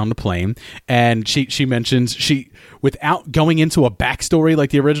she's getting on the plane, and she mentions without going into a backstory like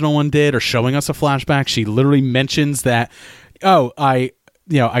the original one did or showing us a flashback, she literally mentions that I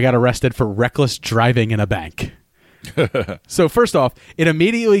got arrested for reckless driving in a bank. So first off, it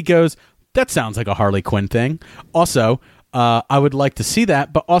immediately goes, that sounds like a Harley Quinn thing. Also, I would like to see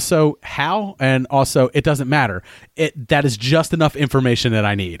that, but also how, and also it doesn't matter. That is just enough information that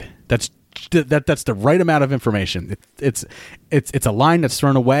I need. That's the right amount of information. It's a line that's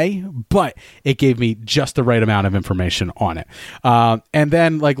thrown away, but it gave me just the right amount of information on it. And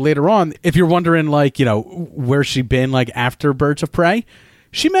then like later on, if you're wondering like, where's she been like after Birds of Prey,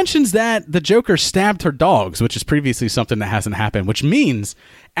 she mentions that the Joker stabbed her dogs, which is previously something that hasn't happened, which means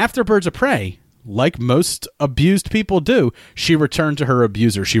after Birds of Prey, like most abused people do, she returned to her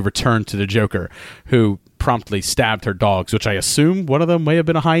abuser. She returned to the Joker, who promptly stabbed her dogs, which I assume one of them may have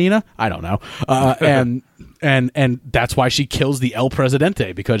been a hyena. I don't know. And that's why she kills the El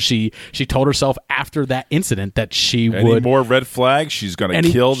Presidente, because she told herself after that incident that she would. Any more red flags, she's going to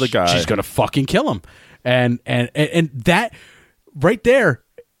kill the guy. She's going to fucking kill him. And that right there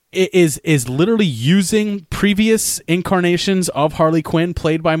is literally using previous incarnations of Harley Quinn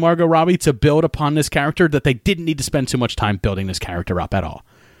played by Margot Robbie to build upon this character that they didn't need to spend too much time building this character up at all.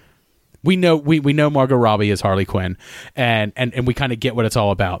 We know Margot Robbie is Harley Quinn, and we kind of get what it's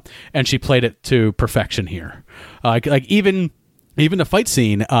all about, and she played it to perfection here. Like even the fight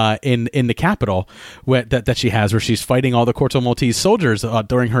scene in the Capitol that she has, where she's fighting all the Corto Maltese soldiers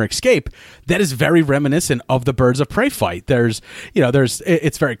during her escape, that is very reminiscent of the Birds of Prey fight.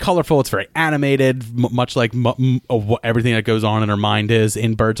 It's very colorful, it's very animated, much like everything that goes on in her mind is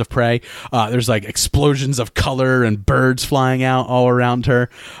in Birds of Prey. There's like explosions of color and birds flying out all around her.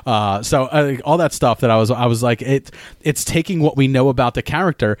 So all that stuff that I was like, it's taking what we know about the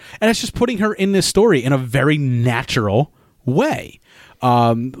character and it's just putting her in this story in a very natural way.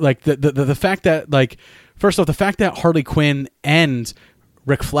 Like the fact that, like, first off, the fact that Harley Quinn and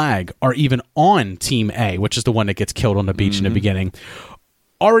Rick Flag are even on Team A, which is the one that gets killed on the beach in the beginning,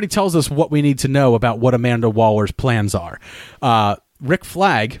 already tells us what we need to know about what Amanda Waller's plans are. Rick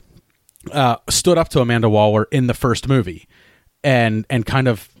Flag stood up to Amanda Waller in the first movie and kind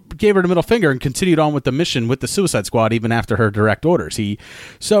of gave her the middle finger and continued on with the mission with the Suicide Squad even after her direct orders.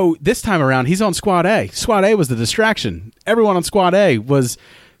 So this time around, he's on Squad A. Squad A was the distraction. Everyone on Squad A was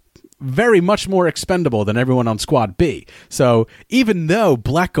very much more expendable than everyone on Squad B. So even though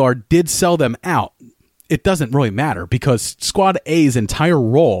Blackguard did sell them out, it doesn't really matter because Squad A's entire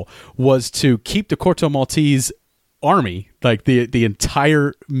role was to keep the Corto Maltese army, like the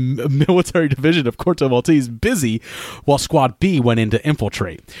entire military division of Corto Maltese, busy while Squad B went in to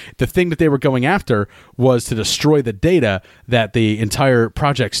infiltrate. The thing that they were going after was to destroy the data that the entire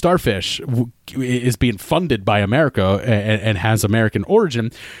Project Starfish is being funded by America and has American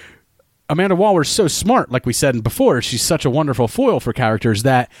origin. Amanda Waller's so smart, like we said before, she's such a wonderful foil for characters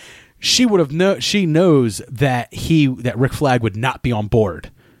that she would have she knows that Rick Flag would not be on board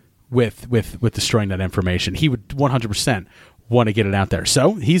with destroying that information. He would 100% want to get it out there.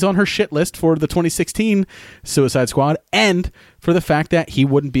 So he's on her shit list for the 2016 Suicide Squad and for the fact that he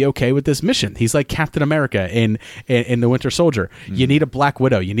wouldn't be okay with this mission. He's like Captain America in The Winter Soldier. You need a Black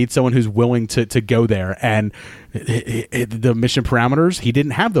Widow. You need someone who's willing to go there. And the mission parameters, he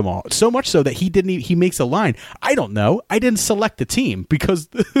didn't have them all. So much so that he makes a line. I don't know. I didn't select the team because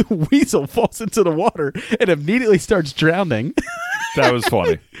Weasel falls into the water and immediately starts drowning. That was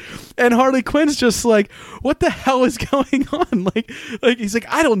funny. And Harley Quinn's just like, what the hell is going on? Like he's like,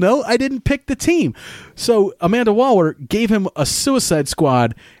 I don't know. I didn't pick the team. So Amanda Waller gave him a Suicide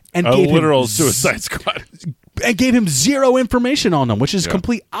Squad and a literal Suicide Squad. And gave him zero information on them, which is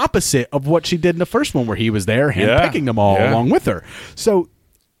complete opposite of what she did in the first one where he was there handpicking them all along with her. So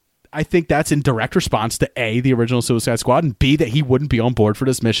I think that's in direct response to A, the original Suicide Squad, and B, that he wouldn't be on board for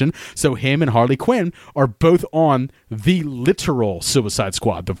this mission. So him and Harley Quinn are both on the literal Suicide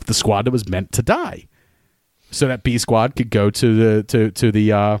Squad, the squad that was meant to die, so that B Squad could go to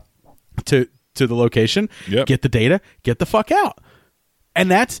the location, get the data, get the fuck out. And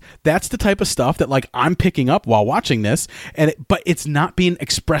that's the type of stuff that like I'm picking up while watching this, but it's not being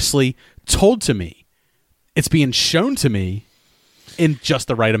expressly told to me. It's being shown to me in just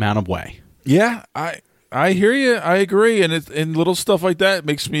the right amount of way. Yeah, I hear you. I agree, and little stuff like that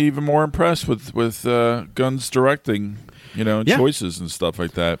makes me even more impressed with Gunn's directing, choices and stuff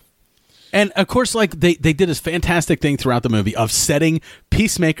like that. And of course, like they did this fantastic thing throughout the movie of setting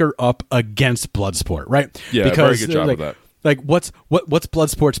Peacemaker up against Bloodsport, right? Yeah, very good job of that. Like what's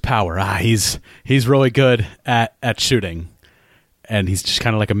Bloodsport's power? He's really good at shooting, and he's just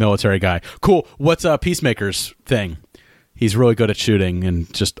kind of like a military guy. Cool. What's Peacemaker's thing? He's really good at shooting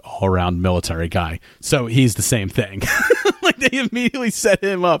and just all around military guy. So he's the same thing. Like they immediately set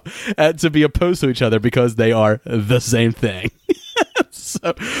him up to be opposed to each other because they are the same thing.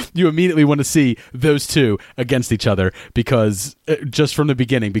 So you immediately want to see those two against each other because just from the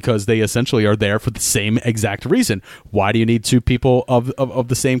beginning, because they essentially are there for the same exact reason. Why do you need two people of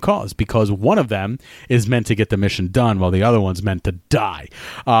the same cause? Because one of them is meant to get the mission done while the other one's meant to die.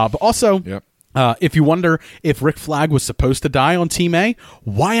 But also, if you wonder if Rick Flag was supposed to die on Team A,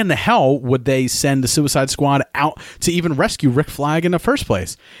 why in the hell would they send the Suicide Squad out to even rescue Rick Flag in the first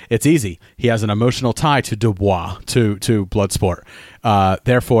place? It's easy. He has an emotional tie to Dubois, to Bloodsport.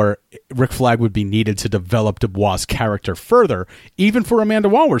 Therefore, Rick Flag would be needed to develop Dubois' character further, even for Amanda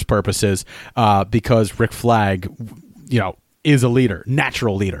Waller's purposes, because Rick Flag, is a leader,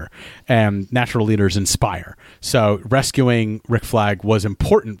 natural leader, and natural leaders inspire. So rescuing Rick Flag was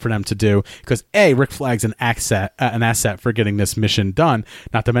important for them to do because A, Rick Flag's an asset for getting this mission done.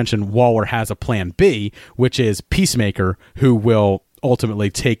 Not to mention Waller has a plan B, which is Peacemaker, who will ultimately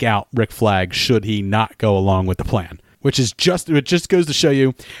take out Rick Flag should he not go along with the plan. It just goes to show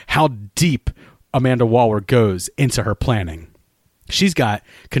you how deep Amanda Waller goes into her planning. She's got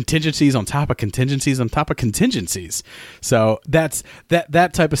contingencies on top of contingencies on top of contingencies. So that's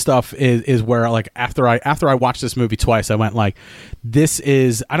that type of stuff is where, like, after I watched this movie twice, I went like, this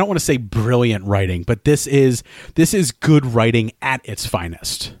is, I don't want to say brilliant writing, but this is good writing at its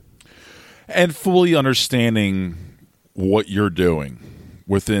finest. And fully understanding what you're doing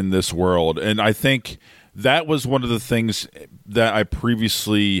within this world. And I think that was one of the things that I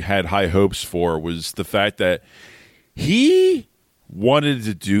previously had high hopes for, was the fact that he wanted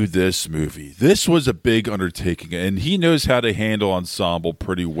to do this movie. This was a big undertaking, and he knows how to handle ensemble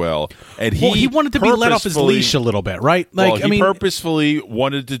pretty well. And he wanted to be let off his leash a little bit, right? Like, he purposefully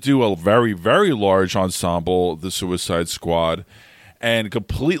wanted to do a very, very large ensemble, the Suicide Squad, and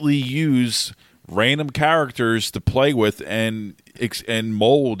completely use random characters to play with and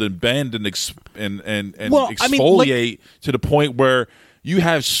mold and bend and exfoliate to the point where you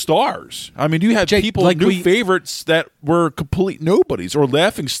have stars. I mean, you have people, like new favorites that were complete nobodies or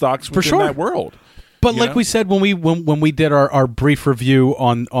laughing stocks within that world. But like we said when we did our brief review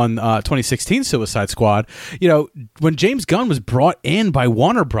on 2016 Suicide Squad, you know, when James Gunn was brought in by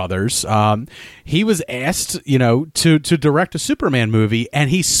Warner Brothers, he was asked, you know, to direct a Superman movie, and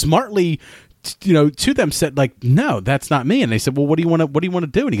he smartly, you know, to them said like, no, that's not me. And they said, well, what do you want to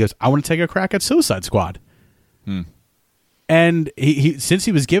do? And he goes, I want to take a crack at Suicide Squad. And he since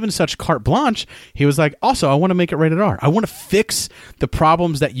he was given such carte blanche, he was like, also, I want to make it rated R. I want to fix the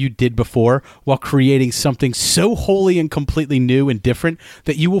problems that you did before while creating something so wholly and completely new and different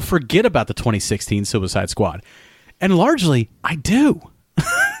that you will forget about the 2016 Suicide Squad. And largely, I do.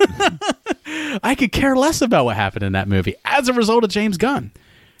 I could care less about what happened in that movie as a result of James Gunn.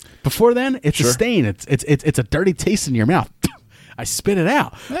 Before then, it's a stain. It's a dirty taste in your mouth. I spit it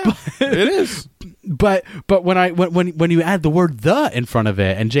out. Yeah, it is. But when you add the word "the" in front of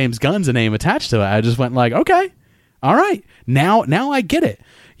it and James Gunn's name attached to it, I just went like, okay, all right, now I get it.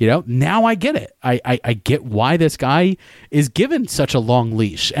 You know, now I get it. I get why this guy is given such a long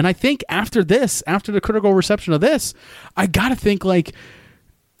leash. And I think after the critical reception of this, I gotta think like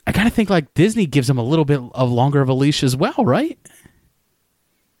Disney gives him a little bit of longer of a leash as well, right?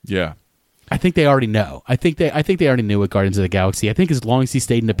 Yeah. I think they already know. I think they already knew with Guardians of the Galaxy. I think as long as he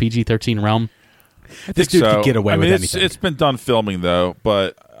stayed in the PG-13 realm, this dude could get away with anything. It's been done filming though,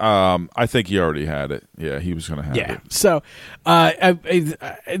 but I think he already had it. Yeah, he was going to have it. So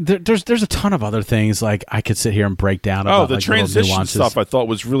there's a ton of other things like I could sit here and break down. About, the transition stuff I thought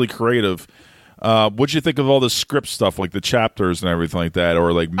was really creative. What'd you think of all the script stuff, like the chapters and everything like that,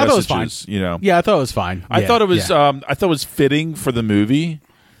 or like messages? I thought it was fine. You know, yeah, I thought it was fine. I thought it was. I thought it was fitting for the movie.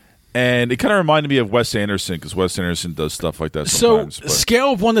 And it kind of reminded me of Wes Anderson, because Wes Anderson does stuff like that sometimes. So,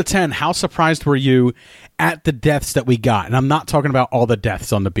 scale of 1 to 10, how surprised were you at the deaths that we got? And I'm not talking about all the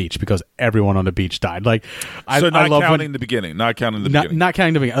deaths on the beach, because everyone on the beach died. Like, not counting the beginning. Not counting the beginning. Not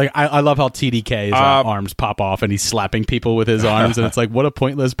counting the beginning. Like, I love how TDK's arms pop off, and he's slapping people with his arms, and it's like, what a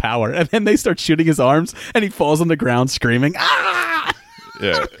pointless power. And then they start shooting his arms, and he falls on the ground screaming, ah!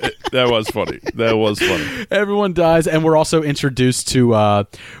 Yeah, that was funny. That was funny. Everyone dies, and we're also introduced to Michael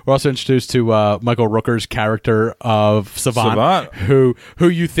Rooker's character of Savant, who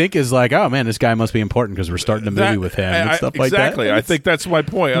you think is like, oh man, this guy must be important because we're starting the movie with him and stuff like that. Exactly. I think that's my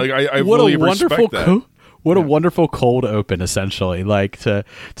point. I really respect that. What a wonderful cold open, essentially, like to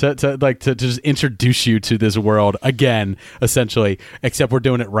just introduce you to this world again, essentially. Except we're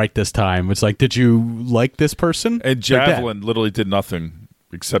doing it right this time. It's like, did you like this person? And Javelin literally did nothing.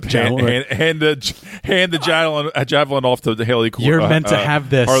 Except hand the javelin off to Harley Quinn. You're meant to have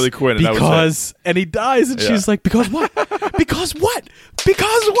this Harley Quinn, and he dies, and she's like, because what? Because what?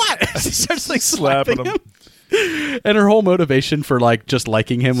 Because what? She starts like slapping him. And her whole motivation for like just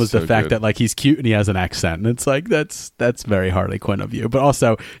liking him was the fact that like he's cute and he has an accent, and it's like that's very Harley Quinn of you. But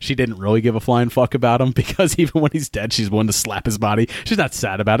also, she didn't really give a flying fuck about him, because even when he's dead, she's willing to slap his body. She's not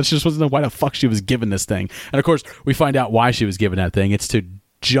sad about it. She just doesn't know why the fuck she was given this thing. And of course, we find out why she was given that thing. It's to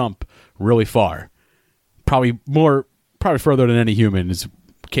jump really far, probably further than any human is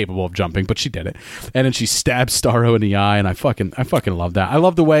capable of jumping, but she did it. And then she stabs Starro in the eye, and I fucking love that. I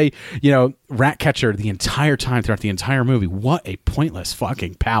love the way, you know, Ratcatcher the entire time throughout the entire movie, what a pointless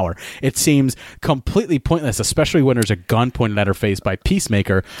fucking power. It seems completely pointless, especially when there's a gun pointed at her face by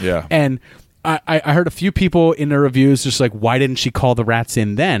Peacemaker. Yeah. And I heard a few people in their reviews just like, why didn't she call the rats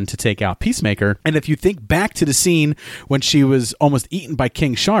in then to take out Peacemaker? And if you think back to the scene when she was almost eaten by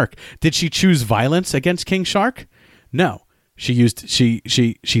King Shark, did she choose violence against King Shark? No. She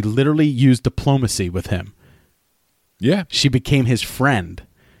literally used diplomacy with him. Yeah. She became his friend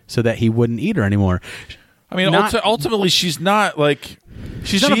so that he wouldn't eat her anymore. I mean, ultimately, she's not like...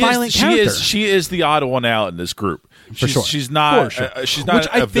 She's not a violent character. She is the odd one out in this group. For sure. She's not. She's not. Which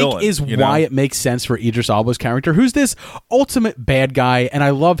I think is why it makes sense for Idris Elba's character, who's this ultimate bad guy. And I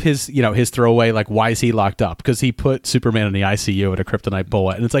love his throwaway, like, why is he locked up? Because he put Superman in the ICU with a kryptonite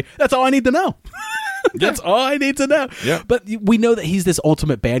bullet, and it's like, that's all I need to know. That's all I need to know. Yeah. But we know that he's this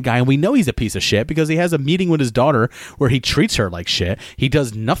ultimate bad guy, and we know he's a piece of shit because he has a meeting with his daughter where he treats her like shit. He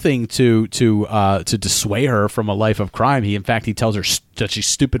does nothing to dissuade her from a life of crime. He tells her that she's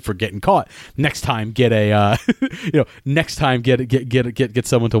stupid for getting caught. Next time, get a get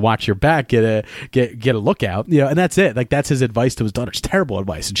someone to watch your back. Get a lookout. You know, and that's it. Like, that's his advice to his daughter. It's terrible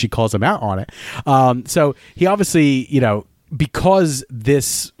advice, and she calls him out on it. So he obviously, you know, because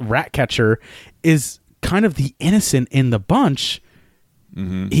this Ratcatcher is kind of the innocent in the bunch,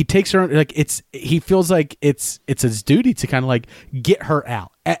 he takes her, like, he feels like it's his duty to kind of like get her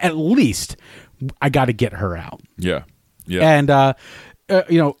out. At least I got to get her out. Yeah. And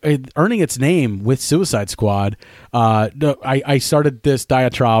earning its name with Suicide Squad. I started this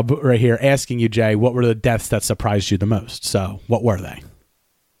diatribe right here asking you, Jay, what were the deaths that surprised you the most? So what were they?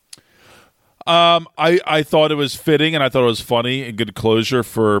 I thought it was fitting, and I thought it was funny and good closure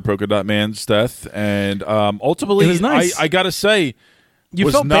for Polka Dot Man's death. And ultimately, it was nice. I gotta say, you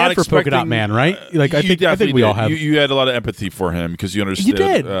was felt not bad for Polka Dot Man, right? Like I think we all have. You had a lot of empathy for him because you understood. You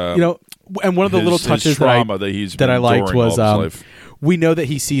did, and one of the little touches that I liked was we know that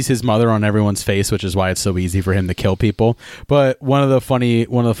he sees his mother on everyone's face, which is why it's so easy for him to kill people. But one of the funny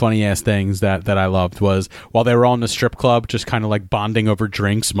ass things that I loved was while they were all in the strip club, just kind of like bonding over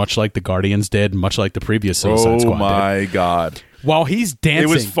drinks, much like the Guardians did, much like the previous Suicide Squad did. Oh my God. While he's dancing,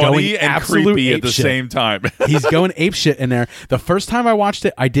 it was funny and creepy at the same time. He's going apeshit in there. The first time I watched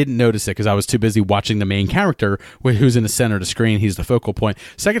it, I didn't notice it because I was too busy watching the main character, who's in the center of the screen. He's the focal point.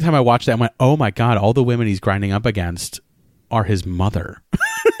 Second time I watched it, I went, "Oh my God! All the women he's grinding up against are his mother."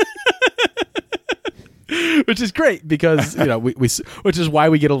 Which is great because which is why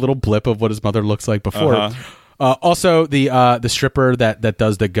we get a little blip of what his mother looks like before. Also, the stripper that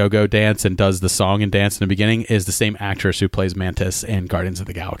does the go-go dance and does the song and dance in the beginning is the same actress who plays Mantis in Guardians of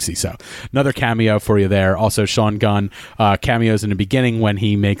the Galaxy. So another cameo for you there. Also, Sean Gunn cameos in the beginning when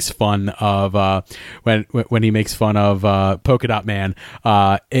he makes fun of when he makes fun of Polka Dot Man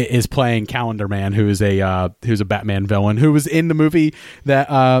is playing Calendar Man, who's a Batman villain who was in the movie that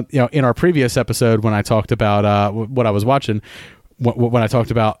in our previous episode when I talked about what I was watching. When I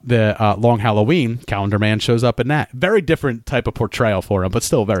talked about the Long Halloween, Calendar Man shows up in that. Very different type of portrayal for him, but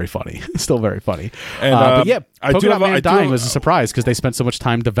still very funny. Still very funny. And, but yeah, Polka Dot Man dying was a surprise because they spent so much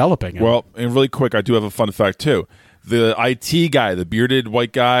time developing it. Well, and really quick, I do have a fun fact too. The IT guy, the bearded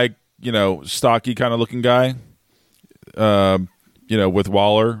white guy, stocky kind of looking guy, with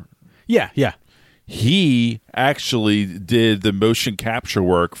Waller. Yeah. He actually did the motion capture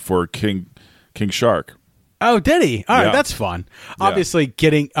work for King Shark. Oh, did he? All right, that's fun. Yeah. Obviously,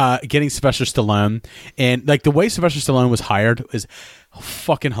 getting Sylvester Stallone and like the way Sylvester Stallone was hired is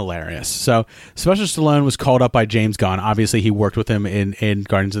fucking hilarious. So Sylvester Stallone was called up by James Gunn. Obviously, he worked with him in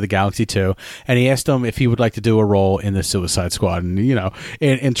Guardians of the Galaxy 2, and he asked him if he would like to do a role in the Suicide Squad. And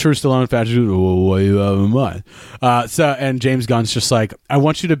in true Stallone fashion, what do you have in mind? And James Gunn's just like, I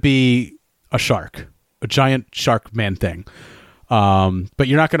want you to be a shark, a giant shark man thing. But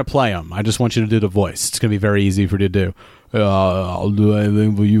you're not going to play him. I just want you to do the voice. It's going to be very easy for you to do. I'll do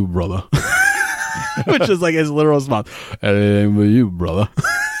anything for you, brother. Which is like his literal response. Anything for you, brother.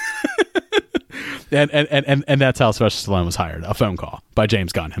 and that's how Sylvester Stallone was hired. A phone call by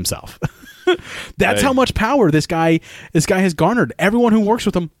James Gunn himself. That's how much power this guy has garnered. Everyone who works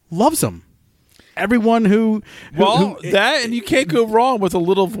with him loves him. Everyone who and you can't go wrong with a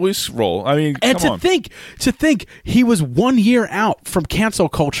little voice role. I mean, and to think he was 1 year out from cancel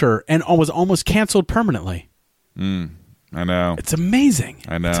culture and was almost canceled permanently. I know. It's amazing.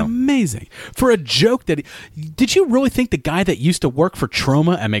 I know. It's amazing. For a joke did you really think the guy that used to work for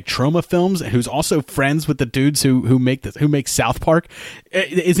Troma and make Troma films, who's also friends with the dudes who make South Park,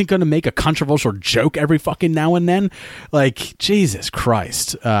 isn't going to make a controversial joke every fucking now and then? Like, Jesus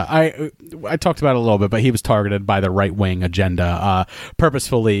Christ. I talked about it a little bit, but he was targeted by the right-wing agenda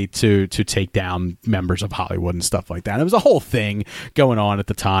purposefully to take down members of Hollywood and stuff like that. It was a whole thing going on at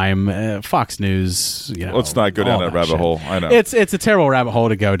the time. Fox News, let's not go down that rabbit hole. I know it's a terrible rabbit hole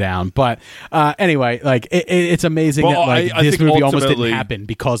to go down, but anyway, like it's amazing that this movie almost didn't happen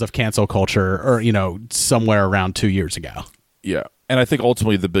because of cancel culture, or somewhere around 2 years ago. Yeah, and I think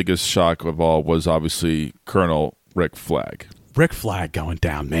ultimately the biggest shock of all was obviously Colonel Rick Flag. Rick Flag going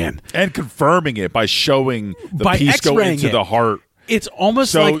down, man, and confirming it by showing the piece go into the heart. It's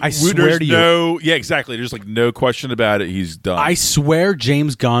almost like, I swear to you. Yeah, exactly. There's like no question about it. He's done. I swear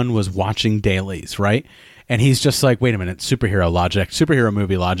James Gunn was watching dailies, right? And he's just like, wait a minute, superhero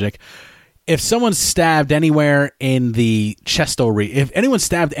movie logic. If someone's stabbed anywhere in the chest if anyone's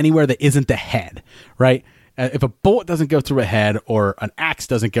stabbed anywhere that isn't the head, right? If a bullet doesn't go through a head, or an axe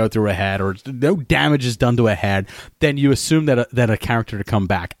doesn't go through a head, or no damage is done to a head, then you assume that a character to come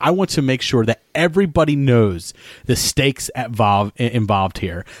back. I want to make sure that everybody knows the stakes involved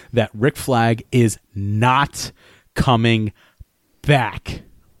here, that Rick Flag is not coming back.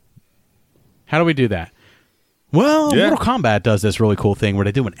 How do we do that? Well, Mortal Kombat does this really cool thing where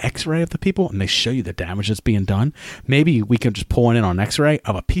they do an X-ray of the people and they show you the damage that's being done. Maybe we can just pull in on X-ray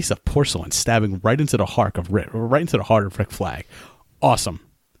of a piece of porcelain stabbing right into the heart of Rick Flag. Awesome.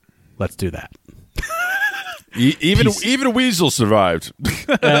 Let's do that. Even Weasel survived.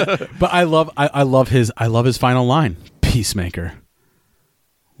 But I love his final line. Peacemaker.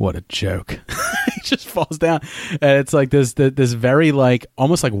 What a joke. just falls down, and it's like this very like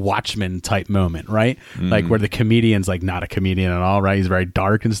almost like Watchmen type moment, right? Like where the comedian's like not a comedian at all, right? He's very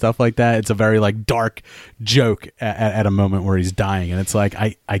dark and stuff like that. It's a very like dark joke at a moment where he's dying, and it's like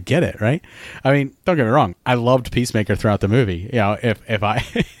I get it, right? I mean, don't get me wrong, I loved Peacemaker throughout the movie. You know, if I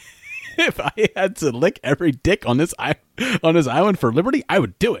if I had to lick every dick on this island for liberty, I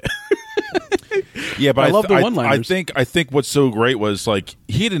would do it. Yeah, but I love the one-liners. I think what's so great was like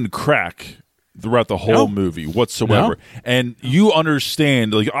he didn't crack throughout the whole movie whatsoever, and you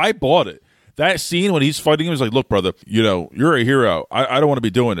understand. Like I bought it. That scene when he's fighting him is like, look, brother, you know, you're a hero. I don't want to be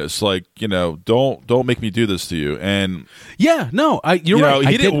doing this. Like, you know, don't make me do this to you. And yeah, no, you're right.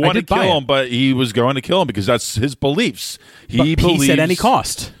 He didn't want to kill him, but he was going to kill him because that's his beliefs. He believes at any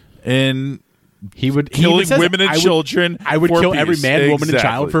cost, and he would killing women and children. I would kill every man, woman, and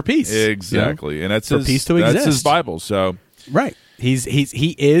child for peace. Exactly, you know? And that's for peace to exist. That's his Bible. So right. He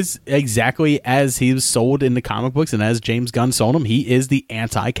is exactly as he was sold in the comic books and as James Gunn sold him. He is the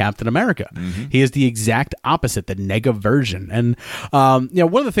anti-Captain America. He is the exact opposite, the nega version. And you know,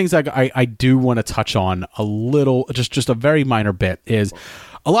 one of the things I do want to touch on a little, just a very minor bit, is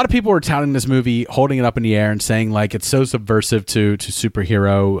a lot of people are touting this movie, holding it up in the air and saying like it's so subversive to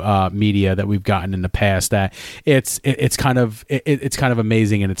superhero media that we've gotten in the past that it's kind of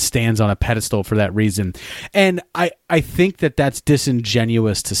amazing and it stands on a pedestal for that reason. And I think that that's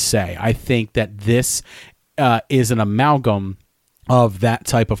disingenuous to say. I think that this is an amalgam of that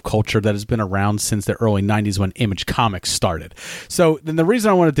type of culture that has been around since the early 90s when Image Comics started. So then the reason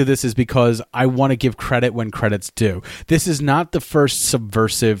I want to do this is because I want to give credit when credit's due. This is not the first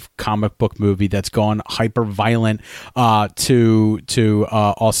subversive comic book movie that's gone hyper violent to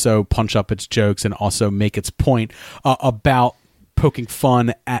also punch up its jokes and also make its point about poking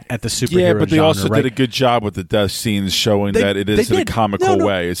fun at the superhero yeah, but they genre, also right? did a good job with the death scenes showing that it is in a comical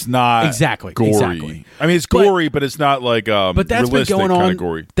way. It's not gory. I mean, it's gory, but it's not like but that's been going on. Kind of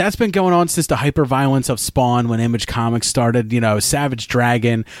gory. That's been going on since the hyper violence of Spawn when Image Comics started. You know, Savage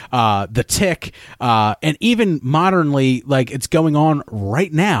Dragon, The Tick, and even modernly, like it's going on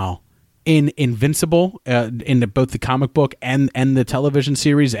right now in Invincible, in both the comic book and the television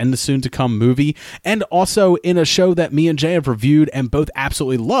series and the soon-to-come movie, and also in a show that me and Jay have reviewed and both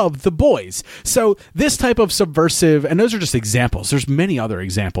absolutely love, The Boys. So this type of subversive, and those are just examples. There's many other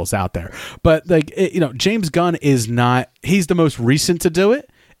examples out there. But like, you know, James Gunn is not, he's the most recent to do it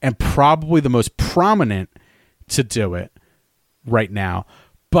and probably the most prominent to do it right now.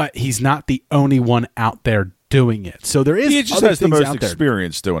 But he's not the only one out there doing it. So there is he just has the most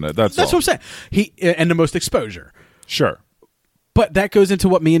experience doing it. That's what I'm saying. And the most exposure. Sure. But that goes into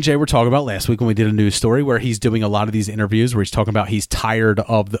what me and Jay were talking about last week when we did a news story where he's doing a lot of these interviews where he's talking about he's tired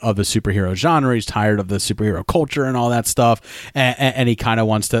of the superhero genre, he's tired of the superhero culture and all that stuff, and he kind of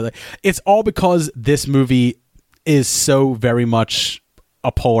wants to. It's all because this movie is so very much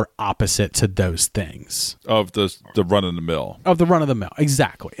a polar opposite to those things of the run of the mill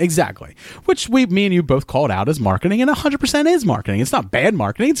exactly which me and you both called out as marketing, and 100% is marketing. It's not bad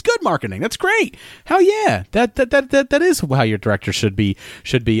marketing, it's good marketing. That's great. Hell yeah, that is how your director should be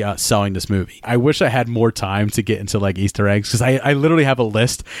selling this movie. I wish I had more time to get into like Easter eggs, because I literally have a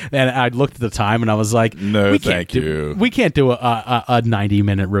list and I looked at the time and I was like, no, thank you. We can't do a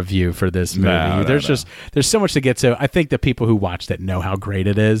 90-minute review for this movie. There's so much to get to. I think the people who watched it know how great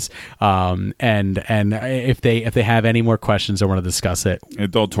it is, and if they have any more questions or want to discuss it,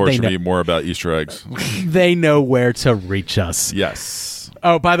 and don't torture me more about Easter eggs. They know where to reach us. Yes.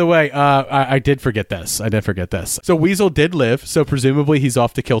 Oh, by the way, I did forget this. So Weasel did live, so presumably he's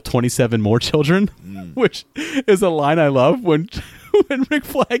off to kill 27 more children, which is a line I love when Rick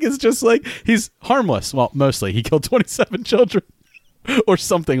Flag is just like, he's harmless. Well, mostly he killed 27 children. Or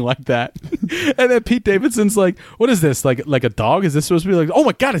something like that. And then Pete Davidson's like, what is this? Like a dog? Is this supposed to be like, oh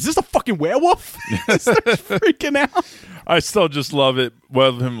my God, is this a fucking werewolf? Starts freaking out. I still just love it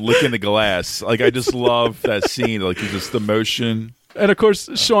with him licking the glass. Like, I just love that scene. Like, just the motion. And of course,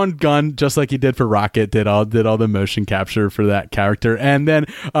 Sean Gunn, just like he did for Rocket, did all the motion capture for that character. And then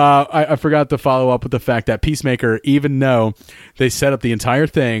I forgot to follow up with the fact that Peacemaker, even though they set up the entire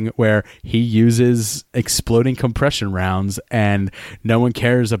thing where he uses exploding compression rounds and no one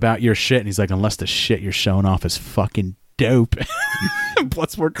cares about your shit, and he's like, unless the shit you're showing off is fucking dope.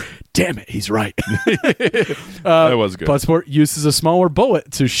 Bloodsport, damn it, he's right. That was good. Bloodsport uses a smaller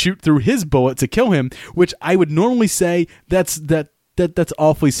bullet to shoot through his bullet to kill him, which I would normally say that's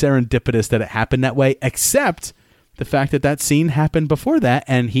awfully serendipitous that it happened that way, except the fact that scene happened before that,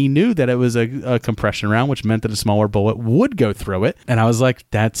 and he knew that it was a compression round, which meant that a smaller bullet would go through it. And I was like,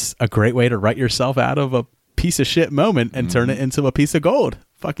 that's a great way to write yourself out of a piece of shit moment and turn it into a piece of gold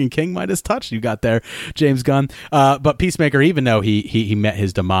fucking King Midas touch you got there, James Gunn. But Peacemaker, even though he met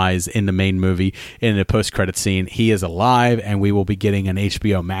his demise in the main movie in the post-credit scene, he is alive, and we will be getting an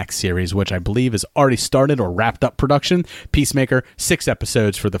HBO Max series, which I believe is already started or wrapped up production. Peacemaker, 6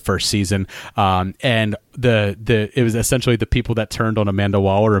 episodes for the first season, and it was essentially the people that turned on Amanda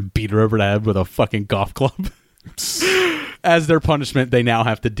Waller and beat her over the head with a fucking golf club. As their punishment, they now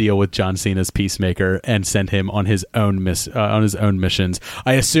have to deal with John Cena's Peacemaker and send him on his own missions.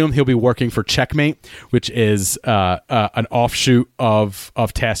 I assume he'll be working for Checkmate, which is an offshoot of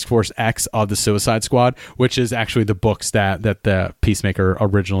Task Force X of the Suicide Squad, which is actually the books that the Peacemaker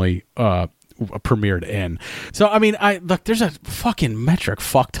originally premiered in. So I mean, there's a fucking metric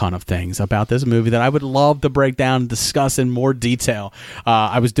fuck ton of things about this movie that I would love to break down and discuss in more detail.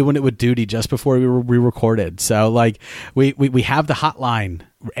 I was doing it with Duty just before we recorded, so like we have the hotline.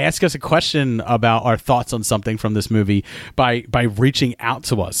 Ask us a question about our thoughts on something from this movie by reaching out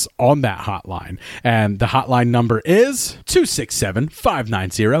to us on that hotline. And the hotline number is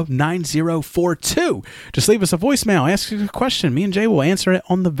 267-590-9042. Just leave us a voicemail, ask us a question. Me and Jay will answer it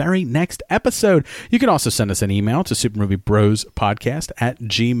on the very next episode. You can also send us an email to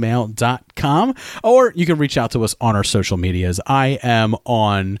supermoviebrospodcast@gmail.com, or you can reach out to us on our social medias. I am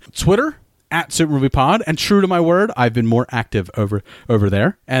on Twitter @SuperMoviePod, and true to my word, I've been more active over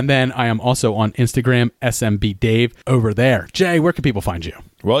there. And then I am also on Instagram, SMBDave, over there. Jay, where can people find you?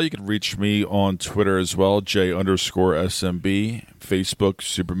 Well, you can reach me on Twitter as well, J_SMB, Facebook,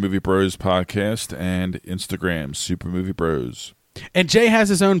 Super Movie Bros Podcast, and Instagram, Super Movie Bros. And Jay has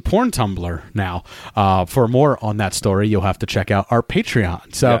his own porn Tumblr now. For more on that story, you'll have to check out our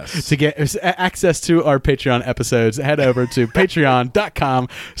Patreon. So to get access to our Patreon episodes, head over to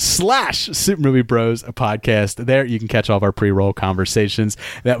patreon.com/Super Movie Bros podcast. There you can catch all of our pre-roll conversations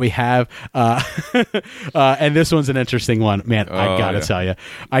that we have. And this one's an interesting one. Man, I gotta tell you,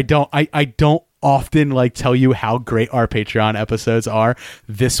 I don't often tell you how great our Patreon episodes are.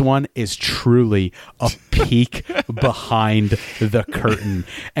 This one is truly a peek behind the curtain,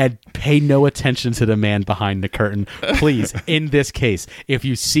 and pay no attention to the man behind the curtain. Please, in this case, if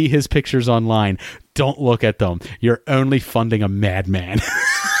you see his pictures online, don't look at them. You're only funding a madman.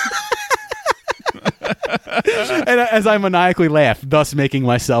 And as I maniacally laugh, thus making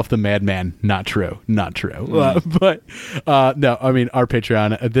myself the madman. Not true. But no, I mean, our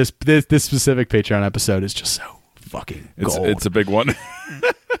Patreon, this specific Patreon episode is just so fucking gold. It's a big one.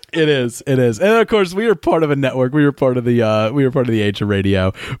 It is. And of course, we are part of a network. We were part of the Age of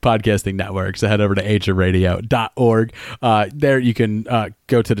Radio podcasting network. So head over to ageofradio.org. There you can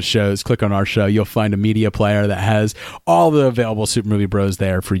go to the shows, click on our show. You'll find a media player that has all the available Super Movie Bros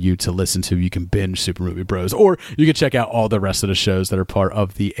there for you to listen to. You can binge Super Movie Bros, or you can check out all the rest of the shows that are part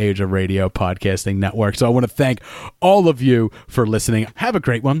of the Age of Radio podcasting network. So I want to thank all of you for listening. Have a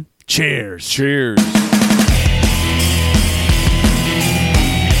great one. Cheers. Cheers.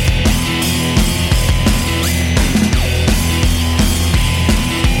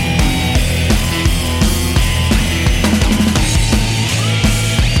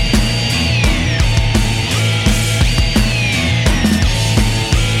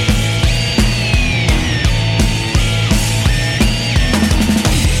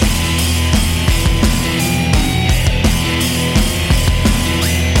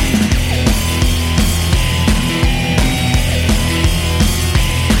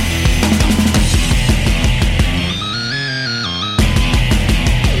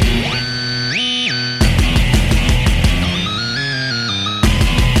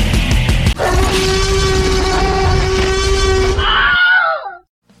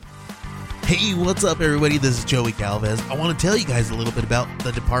 What's up, everybody? This is Joey Galvez. I want to tell you guys a little bit about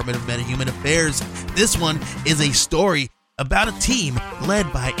the Department of Metahuman Affairs. This one is a story about a team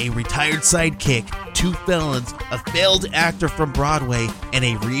led by a retired sidekick, 2 felons, a failed actor from Broadway, and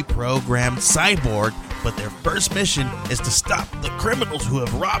a reprogrammed cyborg. But their first mission is to stop the criminals who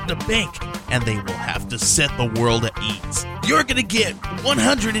have robbed a bank, and they will have to set the world at ease. You're going to get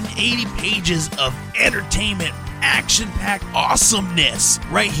 180 pages of entertainment, action-packed awesomeness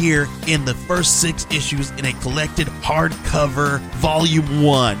right here in the first 6 issues in a collected hardcover volume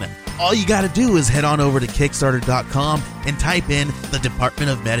 1. All you got to do is head on over to Kickstarter.com and type in the Department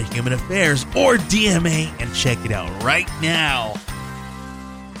of Metahuman Affairs, or DMA, and check it out right now.